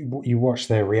 you watch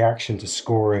their reaction to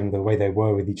scoring, the way they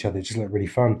were with each other, it just looked really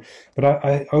fun. But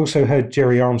I also heard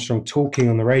Jerry Armstrong talking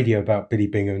on the radio about Billy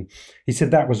Bingham. He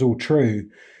said that was all true,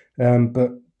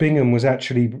 but Bingham was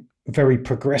actually very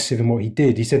progressive in what he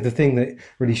did. He said the thing that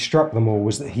really struck them all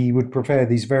was that he would prepare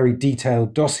these very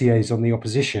detailed dossiers on the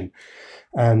opposition,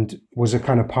 and was a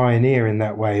kind of pioneer in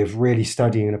that way of really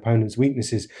studying an opponent's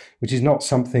weaknesses, which is not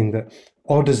something that,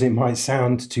 odd as it might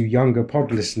sound to younger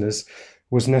pod listeners,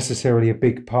 was necessarily a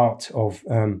big part of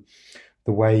the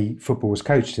way football was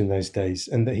coached in those days,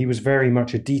 and that he was very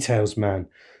much a details man,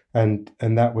 and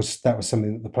that was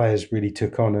something that the players really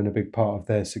took on and a big part of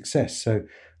their success. So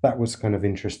that was kind of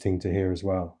interesting to hear as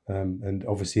well. And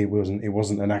obviously, it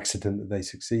wasn't an accident that they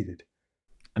succeeded.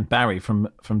 And Barry, from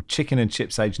chicken and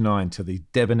chips age 9 to the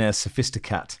debonair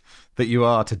sophisticat that you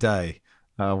are today,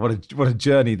 what a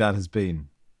journey that has been.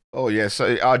 Oh yes,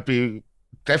 I'd be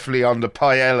definitely on the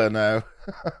paella now,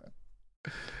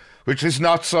 which is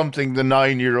not something the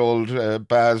 9-year-old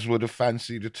Baz would have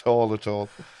fancied at all.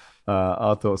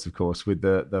 Our thoughts, of course, with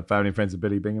the family and friends of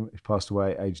Billy Bingham, who passed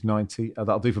away at age 90.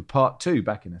 That'll do for part 2.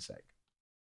 Back in a sec.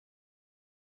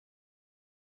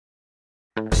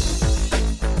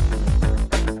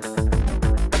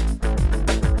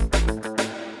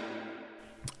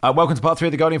 Welcome to part 3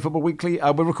 of the Guardian Football Weekly.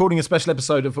 We're recording a special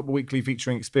episode of Football Weekly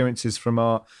featuring experiences from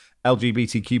our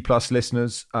LGBTQ plus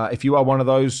listeners. If you are one of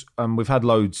those, we've had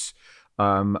loads,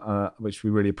 which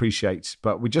we really appreciate.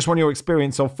 But we just want your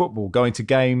experience of football, going to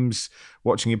games,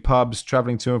 watching in pubs,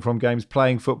 travelling to and from games,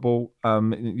 playing football.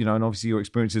 And obviously your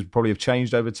experiences probably have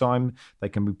changed over time. They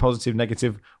can be positive,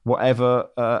 negative, whatever,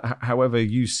 however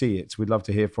you see it. We'd love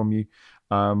to hear from you.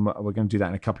 We're going to do that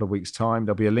in a couple of weeks' time.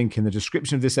 There'll be a link in the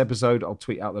description of this episode. I'll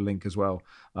tweet out the link as well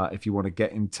if you want to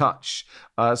get in touch.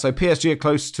 So PSG are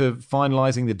close to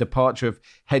finalising the departure of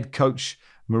head coach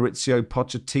Maurizio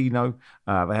Pochettino.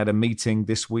 They had a meeting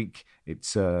this week.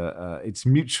 It's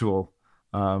mutual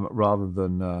rather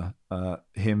than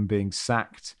him being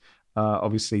sacked.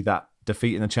 Obviously, that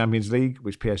defeat in the Champions League,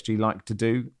 which PSG like to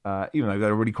do, even though they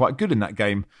were really quite good in that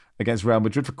game against Real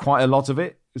Madrid for quite a lot of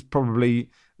it, was probably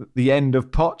the end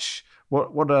of Poch.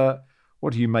 What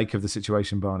do you make of the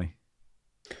situation, Barney?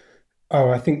 Oh,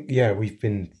 I think it's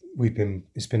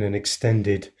been an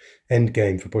extended end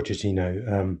game for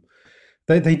Pochettino.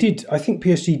 They did. I think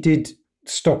PSG did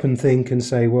stop and think and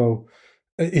say, well,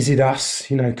 is it us?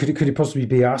 Could it possibly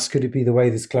be us? Could it be the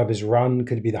way this club is run?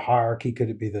 Could it be the hierarchy? Could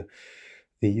it be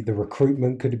the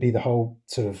recruitment? Could it be the whole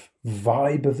sort of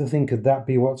vibe of the thing? Could that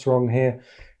be what's wrong here?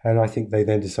 And I think they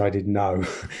then decided, no,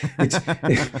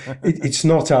 it's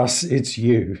not us, it's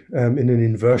you, in an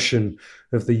inversion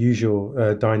of the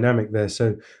usual dynamic there.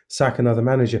 So sack another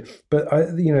manager. But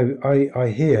I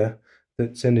hear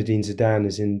that Zinedine Zidane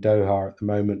is in Doha at the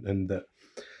moment, and that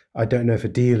I don't know if a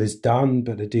deal is done,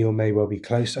 but a deal may well be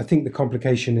close. I think the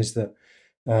complication is that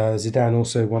Zidane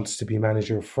also wants to be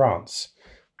manager of France,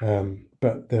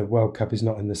 but the World Cup is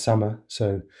not in the summer,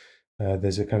 so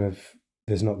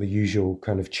there's not the usual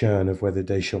kind of churn of whether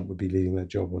Deschamps would be leading that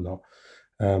job or not.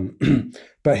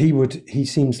 But he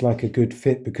seems like a good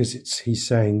fit, because he's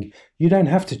saying you don't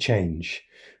have to change.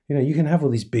 You can have all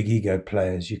these big ego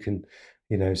players. You can,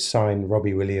 sign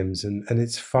Robbie Williams and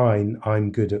it's fine.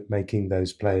 I'm good at making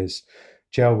those players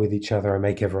gel with each other. I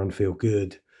make everyone feel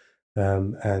good.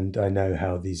 And I know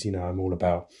how these, I'm all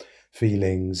about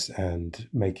feelings and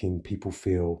making people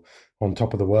feel on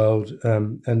top of the world.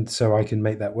 And so I can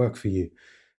make that work for you.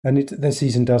 And the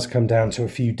season does come down to a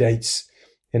few dates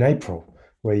in April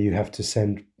where you have to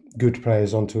send good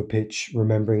players onto a pitch,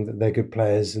 remembering that they're good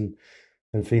players and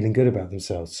feeling good about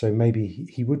themselves. So maybe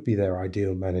he would be their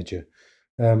ideal manager.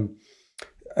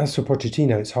 As for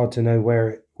Pochettino, it's hard to know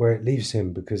where it leaves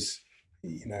him, because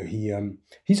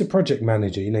he's a project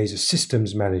manager. He's a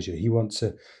systems manager. He wants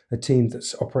a team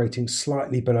that's operating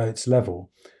slightly below its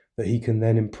level that he can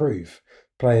then improve.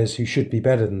 Players who should be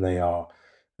better than they are,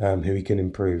 who he can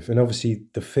improve. And obviously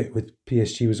the fit with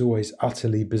PSG was always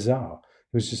utterly bizarre.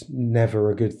 It was just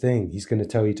never a good thing. He's going to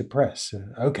tell you to press.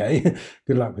 Okay,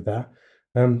 good luck with that.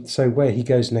 So where he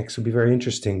goes next will be very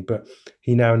interesting. But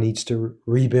he now needs to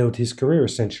rebuild his career,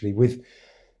 essentially, with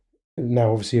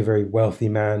now obviously a very wealthy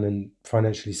man and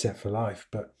financially set for life.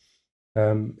 But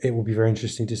it will be very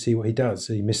interesting to see what he does.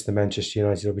 He missed the Manchester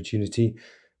United opportunity,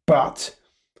 but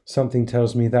something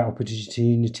tells me that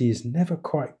opportunity is never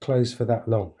quite closed for that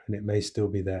long, and it may still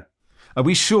be there. Are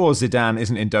we sure Zidane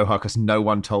isn't in Doha because no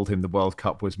one told him the World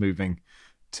Cup was moving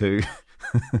to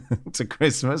to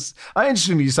Christmas.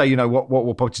 Interestingly, you say, what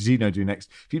will Pochettino do next?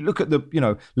 If you look at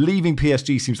leaving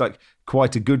PSG seems like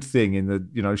quite a good thing in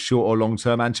the, short or long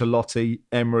term. Ancelotti,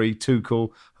 Emery, Tuchel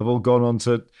have all gone on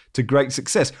to great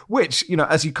success, which,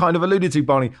 as you kind of alluded to,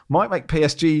 Barney, might make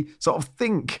PSG sort of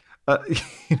think,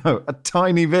 a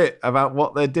tiny bit about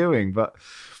what they're doing. But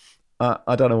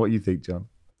I don't know what you think, John.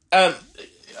 A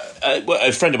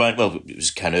friend of mine, it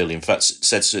was Ken Early, in fact,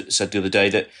 said the other day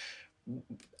that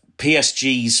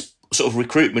PSG's sort of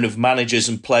recruitment of managers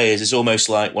and players is almost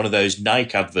like one of those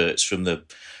Nike adverts from the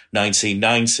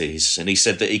 1990s. And he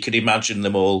said that he could imagine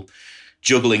them all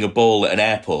juggling a ball at an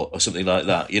airport or something like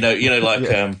that.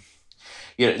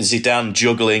 Zidane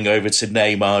juggling over to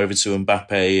Neymar, over to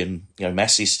Mbappe, and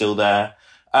Messi's still there.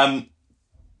 As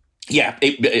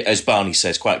Barney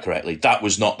says quite correctly, that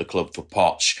was not the club for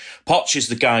Poch. Poch is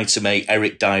the guy to make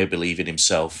Eric Dyer believe in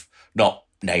himself, not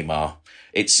Neymar.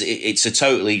 It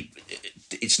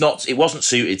wasn't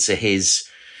suited to his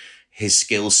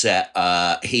skill set.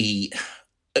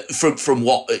 From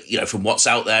what's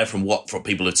out there, from what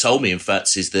people have told me, in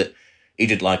fact, is that he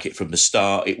didn't like it from the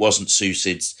start. It wasn't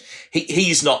suited.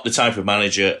 He's not the type of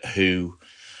manager who,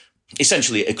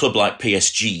 essentially, at a club like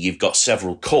PSG, you've got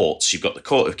several courts. You've got the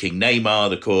court of King Neymar,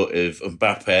 the court of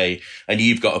Mbappe, and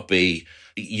you've got to be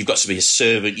a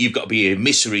servant. You've got to be a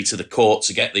emissary to the court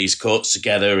to get these courts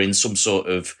together in some sort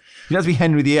of. You have to be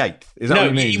Henry VIII. Is that what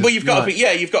you mean? Well, you've got to be.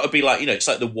 Yeah, you've got to be like, it's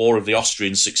like the War of the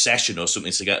Austrian Succession or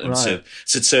something to get them to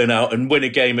turn out and win a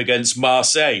game against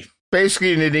Marseille.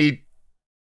 Basically, they need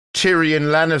Tyrion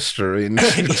Lannister in.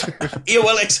 Yeah,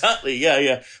 well, exactly.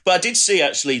 Yeah. But I did see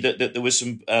actually that there was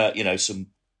some, some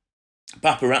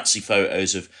paparazzi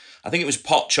photos of, I think it was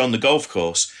Poch on the golf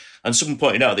course, and someone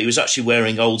pointed out that he was actually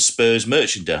wearing old Spurs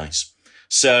merchandise.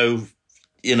 So,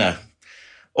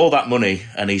 all that money,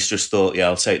 and he's just thought,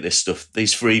 I'll take this stuff,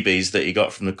 these freebies that he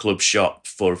got from the club shop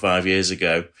 4 or 5 years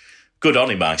ago. Good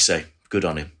on him, I say. Good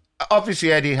on him.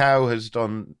 Obviously, Eddie Howe has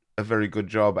done a very good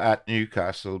job at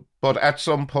Newcastle, but at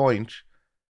some point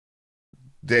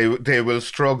they will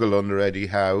struggle under Eddie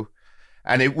Howe,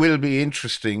 and it will be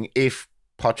interesting if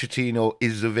Pochettino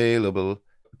is available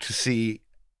to see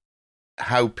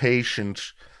how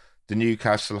patient the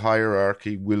Newcastle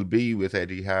hierarchy will be with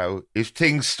Eddie Howe if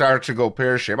things start to go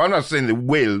pear-shaped. I'm not saying they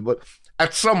will, but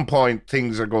at some point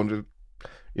things are going to,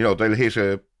 they'll hit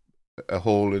a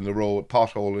hole in the road,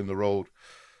 pothole in the road.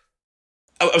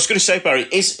 I was going to say, Barry,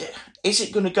 is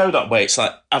it going to go that way? It's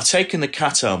like, I've taken the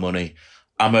Qatar money,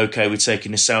 I'm okay with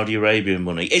taking the Saudi Arabian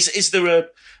money. Is there a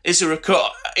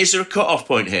cut-off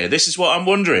point here? This is what I'm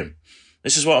wondering.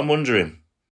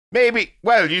 Maybe,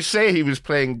 you say he was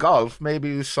playing golf. Maybe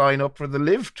you sign up for the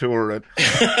Live Tour. And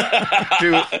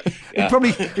to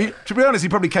be honest, he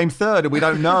probably came third, and we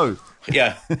don't know.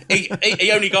 Yeah, he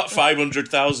only got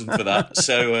 500,000 for that.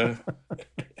 So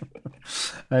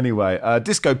anyway,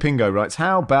 Disco Pingo writes,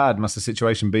 how bad must the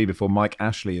situation be before Mike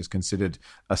Ashley is considered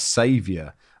a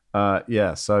saviour?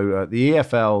 So the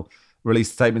EFL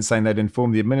released a statement saying they'd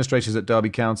informed the administrators at Derby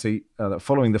County that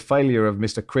following the failure of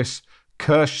Mr. Chris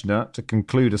Kirshner to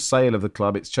conclude a sale of the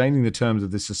club, it's changing the terms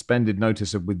of the suspended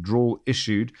notice of withdrawal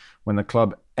issued when the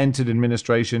club entered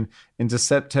administration into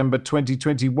September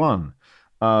 2021.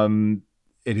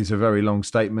 It is a very long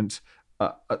statement.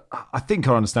 I think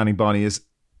our understanding, Barney, is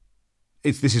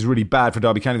this is really bad for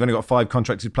Derby County. They've only got 5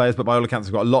 contracted players, but by all accounts,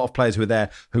 they've got a lot of players who are there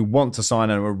who want to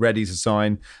sign and are ready to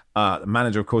sign. The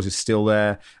manager, of course, is still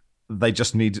there. They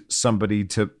just need somebody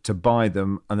to buy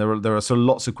them. And there are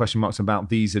lots of question marks about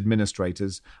these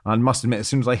administrators. I must admit, as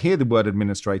soon as I hear the word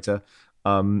administrator,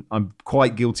 I'm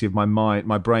quite guilty of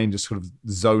my brain just sort of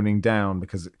zoning down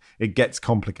because it gets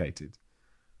complicated.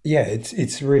 Yeah,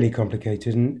 it's really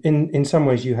complicated. And in some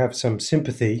ways you have some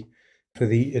sympathy for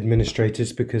the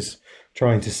administrators because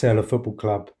trying to sell a football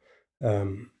club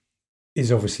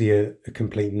is obviously a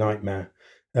complete nightmare.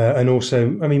 And also,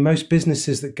 most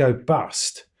businesses that go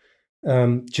bust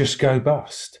just go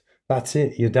bust. That's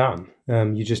it. You're done.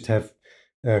 You just have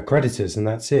creditors and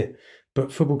that's it.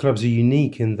 But football clubs are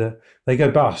unique in that they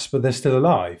go bust, but they're still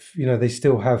alive. They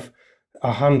still have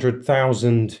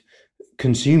 100,000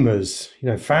 consumers,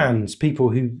 fans, people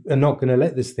who are not going to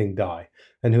let this thing die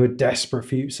and who are desperate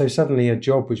for you. So suddenly a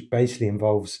job which basically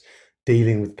involves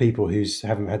dealing with people who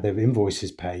haven't had their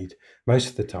invoices paid most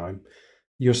of the time,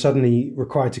 you're suddenly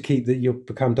required to keep that. You'll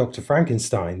become Dr.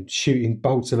 Frankenstein, shooting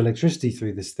bolts of electricity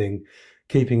through this thing,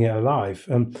 keeping it alive.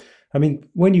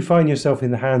 When you find yourself in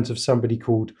the hands of somebody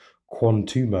called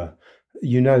Quantuma,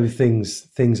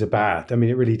 things are bad.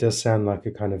 It really does sound like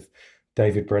a kind of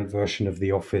David Brent version of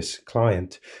The Office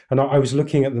client. And I was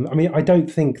looking at them. I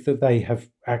don't think that they have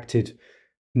acted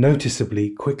noticeably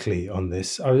quickly on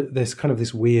this. There's kind of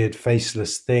this weird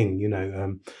faceless thing,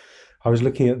 I was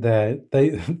looking at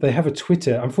they have a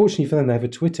Twitter. Unfortunately for them, they have a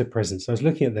Twitter presence. I was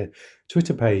looking at their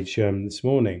Twitter page this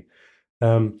morning.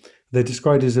 They're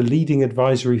described as a leading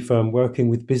advisory firm working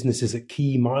with businesses at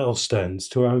key milestones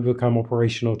to overcome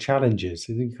operational challenges.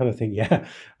 And you kind of think,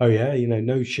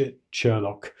 no shit,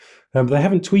 Sherlock. They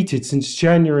haven't tweeted since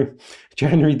January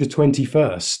the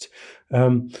 21st.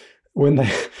 When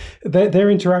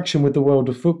their interaction with the world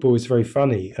of football is very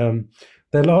funny.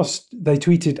 They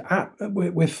tweeted,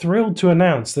 we're thrilled to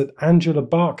announce that Angela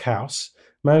Barkhouse,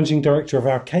 managing director of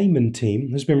our Cayman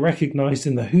team, has been recognised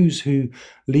in the Who's Who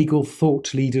Legal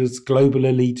Thought Leaders Global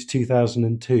Elite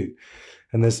 2002.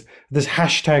 And there's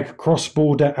hashtag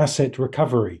cross-border asset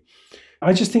recovery.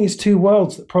 I just think it's two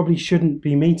worlds that probably shouldn't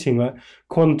be meeting. Like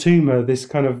Quantuma, this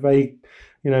kind of vague,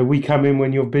 we come in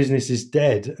when your business is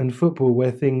dead, and football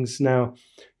where things now,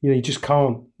 you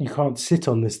can't sit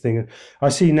on this thing. I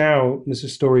see now, there's a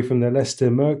story from the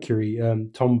Leicester Mercury,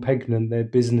 Tom Pegnan, their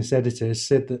business editor, has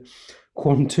said that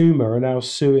Quantuma are now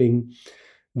suing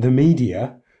the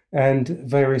media and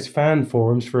various fan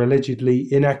forums for allegedly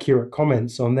inaccurate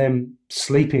comments on them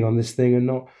sleeping on this thing and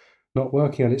not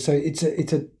working on it. So it's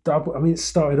a double. I mean, it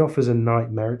started off as a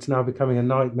nightmare. It's now becoming a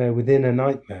nightmare within a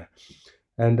nightmare.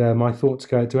 And my thoughts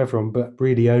go out to everyone, but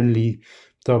really only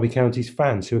Derby County's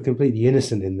fans who are completely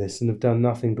innocent in this and have done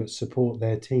nothing but support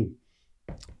their team.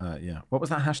 What was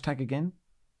that hashtag again?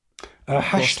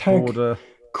 Hashtag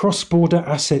cross-border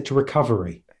asset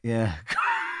recovery. Yeah.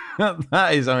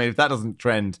 That is, if that doesn't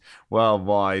trend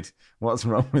worldwide, what's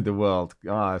wrong with the world?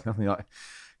 It's nothing like...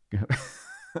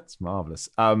 That's marvellous.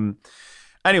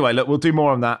 Anyway, look, we'll do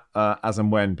more on that as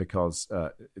and when, because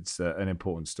it's an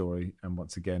important story. And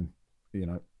once again,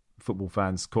 football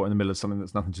fans caught in the middle of something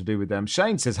that's nothing to do with them.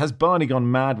 Shane says, has Barney gone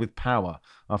mad with power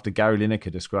after Gary Lineker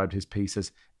described his piece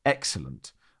as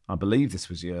excellent? I believe this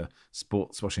was your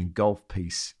sports washing golf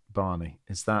piece, Barney.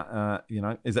 Is that,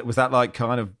 was that like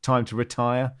kind of time to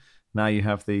retire? Now you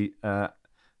have the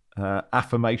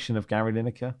affirmation of Gary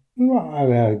Lineker?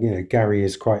 Well, Gary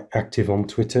is quite active on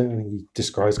Twitter and he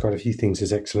describes quite a few things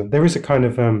as excellent. There is a kind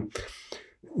of,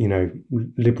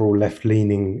 liberal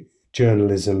left-leaning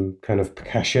journalism kind of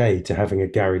cachet to having a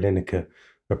Gary Lineker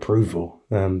approval.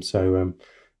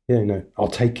 I'll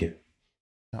take it.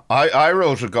 I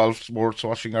wrote a golf sports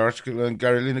washing article and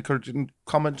Gary Lineker didn't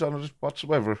comment on it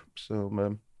whatsoever.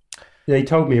 So, yeah, he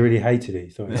told me he really hated it.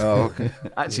 He thought, okay.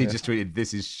 Actually, just tweeted,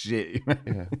 "This is shit.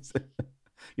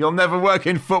 You'll never work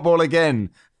in football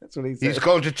again." That's what he said. He's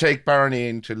going to take Barney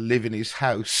in to live in his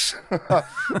house.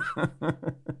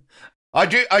 I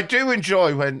do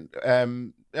enjoy when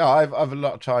I've a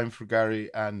lot of time for Gary,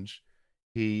 and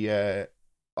he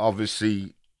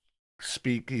obviously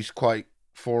he's quite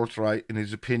forthright in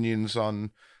his opinions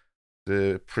on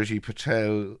the Priti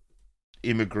Patel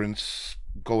immigrants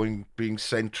being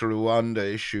sent to Rwanda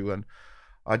issue, and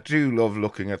I do love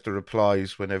looking at the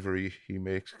replies whenever he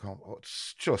makes a comment.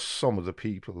 It's just some of the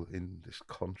people in this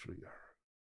country are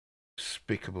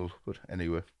despicable, but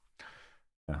anyway.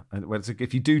 Yeah,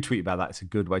 if you do tweet about that, it's a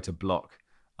good way to block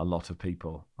a lot of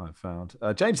people, I've found.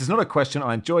 James, it's not a question.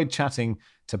 I enjoyed chatting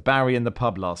to Barry in the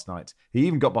pub last night. He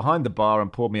even got behind the bar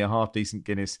and poured me a half-decent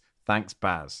Guinness. Thanks,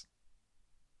 Baz.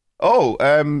 Oh,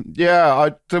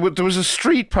 there was a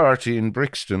street party in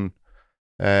Brixton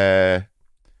on,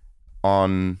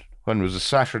 when was a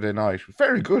Saturday night.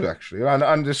 Very good, actually.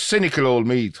 And the cynical old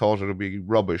me thought it would be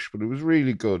rubbish, but it was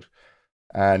really good.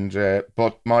 And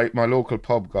but my local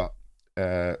pub got,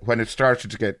 when it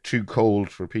started to get too cold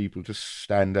for people to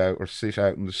stand out or sit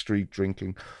out in the street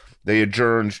drinking, they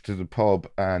adjourned to the pub,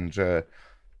 and the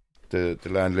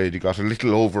landlady got a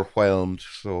little overwhelmed.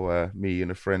 So me and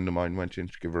a friend of mine went in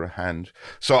to give her a hand.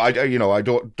 So I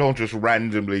don't just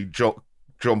randomly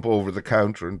jump over the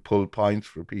counter and pull pints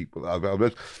for people. I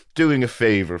was doing a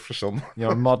favour for someone.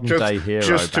 You're a modern day hero,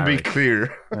 just Barry. To be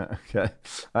clear. Okay.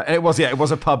 And it was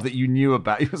a pub that you knew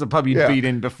about. It was a pub you'd been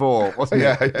in before, wasn't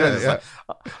it? Yeah.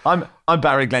 I'm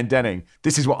Barry Glendenning.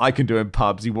 This is what I can do in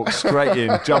pubs. You walk straight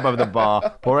in, jump over the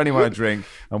bar, pour anyone a drink,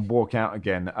 and walk out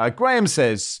again. Graham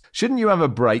says, shouldn't you have a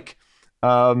break?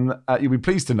 You'll be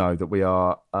pleased to know that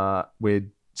we're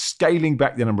scaling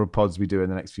back the number of pods we do in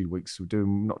the next few weeks. Not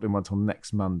doing one until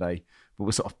next Monday, but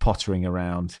we're sort of pottering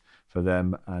around for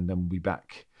them, and then we'll be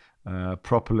back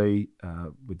properly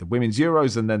with the Women's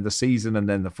Euros and then the season and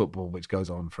then the football, which goes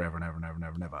on forever and ever and ever and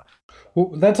ever and ever. Well,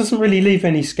 that doesn't really leave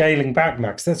any scaling back,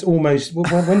 Max. That's almost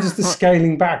when does the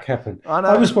scaling back happen? I know.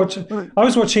 I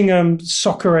was watching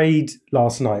Soccer Aid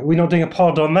last night. We're not doing a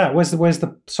pod on that. Where's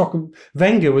the soccer?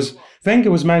 Wenger was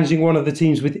managing one of the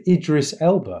teams with Idris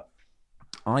Elba.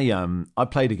 I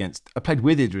played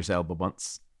with Idris Elba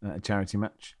once at a charity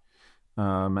match,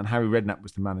 and Harry Redknapp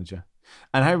was the manager.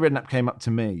 And Harry Redknapp came up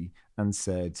to me and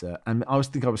said, and I was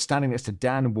standing next to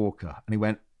Dan Walker, and he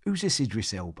went, "Who's this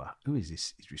Idris Elba? Who is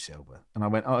this Idris Elba?" And I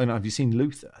went, "Oh, and have you seen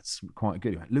Luther? It's quite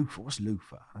good." He went, "Luther? What's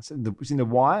Luther?" I said, "Was in The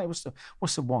Wire? What's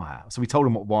the Wire?" So we told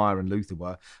him what Wire and Luther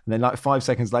were, and then like 5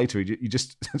 seconds later, you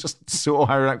just saw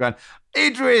Harry Redknapp going,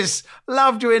 "Idris,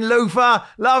 loved you in Luther,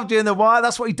 loved you in The Wire."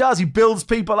 That's what he does. He builds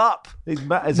people up. He's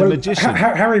a magician.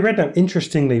 Harry Redknapp,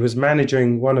 interestingly, was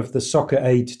managing one of the Soccer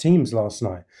Aid teams last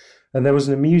night. And there was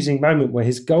an amusing moment where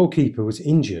his goalkeeper was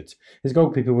injured. His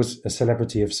goalkeeper was a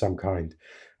celebrity of some kind.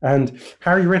 And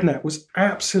Harry Redknapp was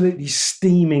absolutely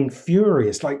steaming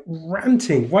furious, like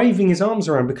ranting, waving his arms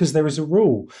around, because there is a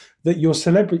rule that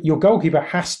your goalkeeper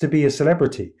has to be a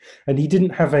celebrity. And he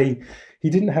didn't have a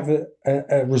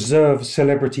reserve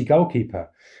celebrity goalkeeper.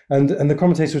 And the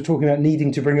commentator was talking about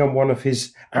needing to bring on one of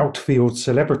his outfield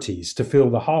celebrities to fill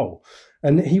the hole.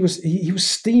 And he was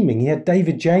steaming. He had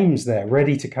David James there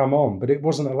ready to come on, but it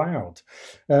wasn't allowed.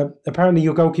 Apparently,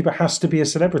 your goalkeeper has to be a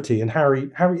celebrity. And Harry,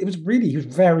 he was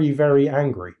very, very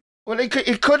angry. Well, he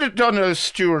could have done a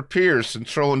Stuart Pearce and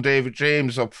thrown David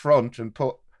James up front and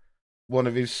put one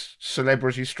of his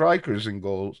celebrity strikers in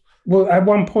goals. Well, at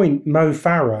one point, Mo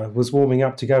Farah was warming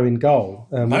up to go in goal.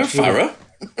 Mo Farah?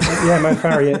 Yeah, Mo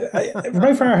Farah. Yeah.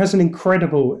 Mo Farah has an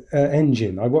incredible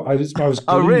engine. I was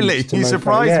Oh, really? You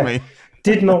surprised me.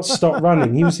 Did not stop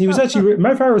running. He was actually,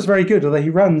 Mo Farah was very good, although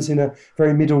he runs in a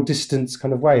very middle distance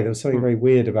kind of way. There was something very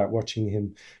weird about watching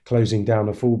him closing down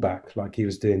a fullback like he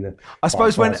was doing the. I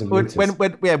suppose when Mo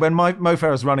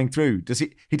Farah's running through,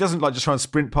 he doesn't like just try and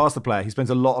sprint past the player. He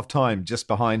spends a lot of time just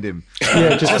behind him.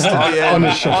 Yeah, just on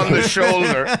the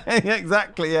shoulder. Yeah,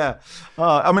 exactly. Yeah.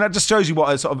 I mean, that just shows you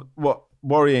what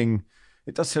worrying.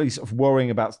 It does tell you sort of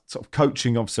worrying about sort of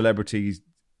coaching of celebrities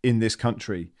in this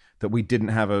country, that we didn't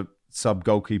have a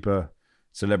sub-goalkeeper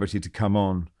celebrity to come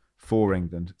on for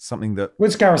England. Something that...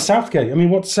 Where's Gareth Southgate? I mean,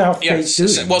 what's Southgate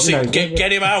doing?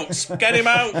 Get him out! Get him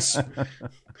out!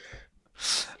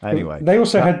 Anyway. They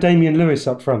also had Damian Lewis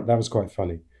up front. That was quite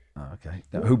funny. Oh, okay.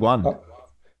 Who won?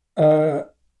 I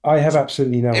have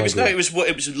absolutely no idea. It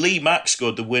was Lee Mack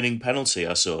scored the winning penalty,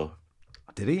 I saw.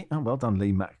 Did he? Oh, well done,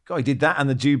 Lee Mack. God, he did that and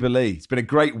the Jubilee. It's been a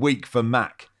great week for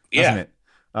Mack, hasn't it?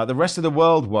 The rest of the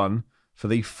world won for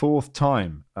the fourth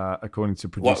time, according to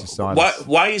producer Silas.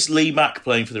 Why is Lee Mack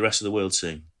playing for the rest of the world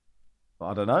team?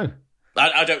 I don't know.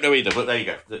 I don't know either, but there you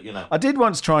go. You know, I did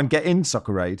once try and get in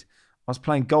Soccer Aid. I was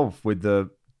playing golf with the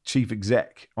chief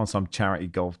exec on some charity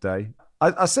golf day.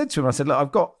 I said to him,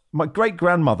 look, my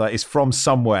great-grandmother is from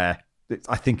somewhere.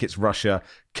 I think it's Russia.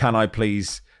 Can I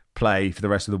please play for the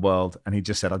rest of the world? And he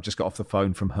just said, I've just got off the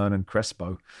phone from Hernan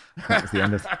Crespo. That was the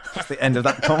end of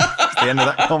that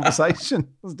conversation. It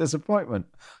was a disappointment.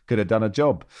 Could have done a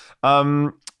job.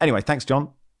 Anyway, thanks, John.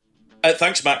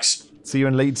 Thanks, Max. See you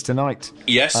in Leeds tonight.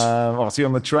 Yes. I'll see you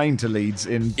on the train to Leeds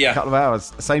in a couple of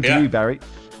hours. Same to you, Barry.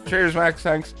 Cheers, Max.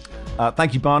 Thanks.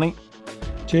 Thank you, Barney.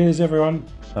 Cheers, everyone.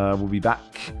 We'll be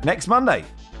back next Monday.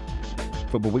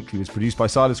 Football Weekly was produced by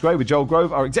Silas Gray with Joel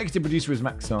Grove. Our executive producer is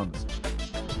Max Sanders.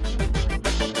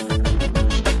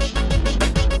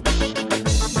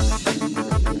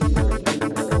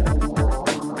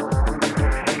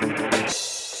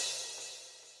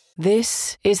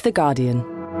 This is The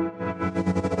Guardian.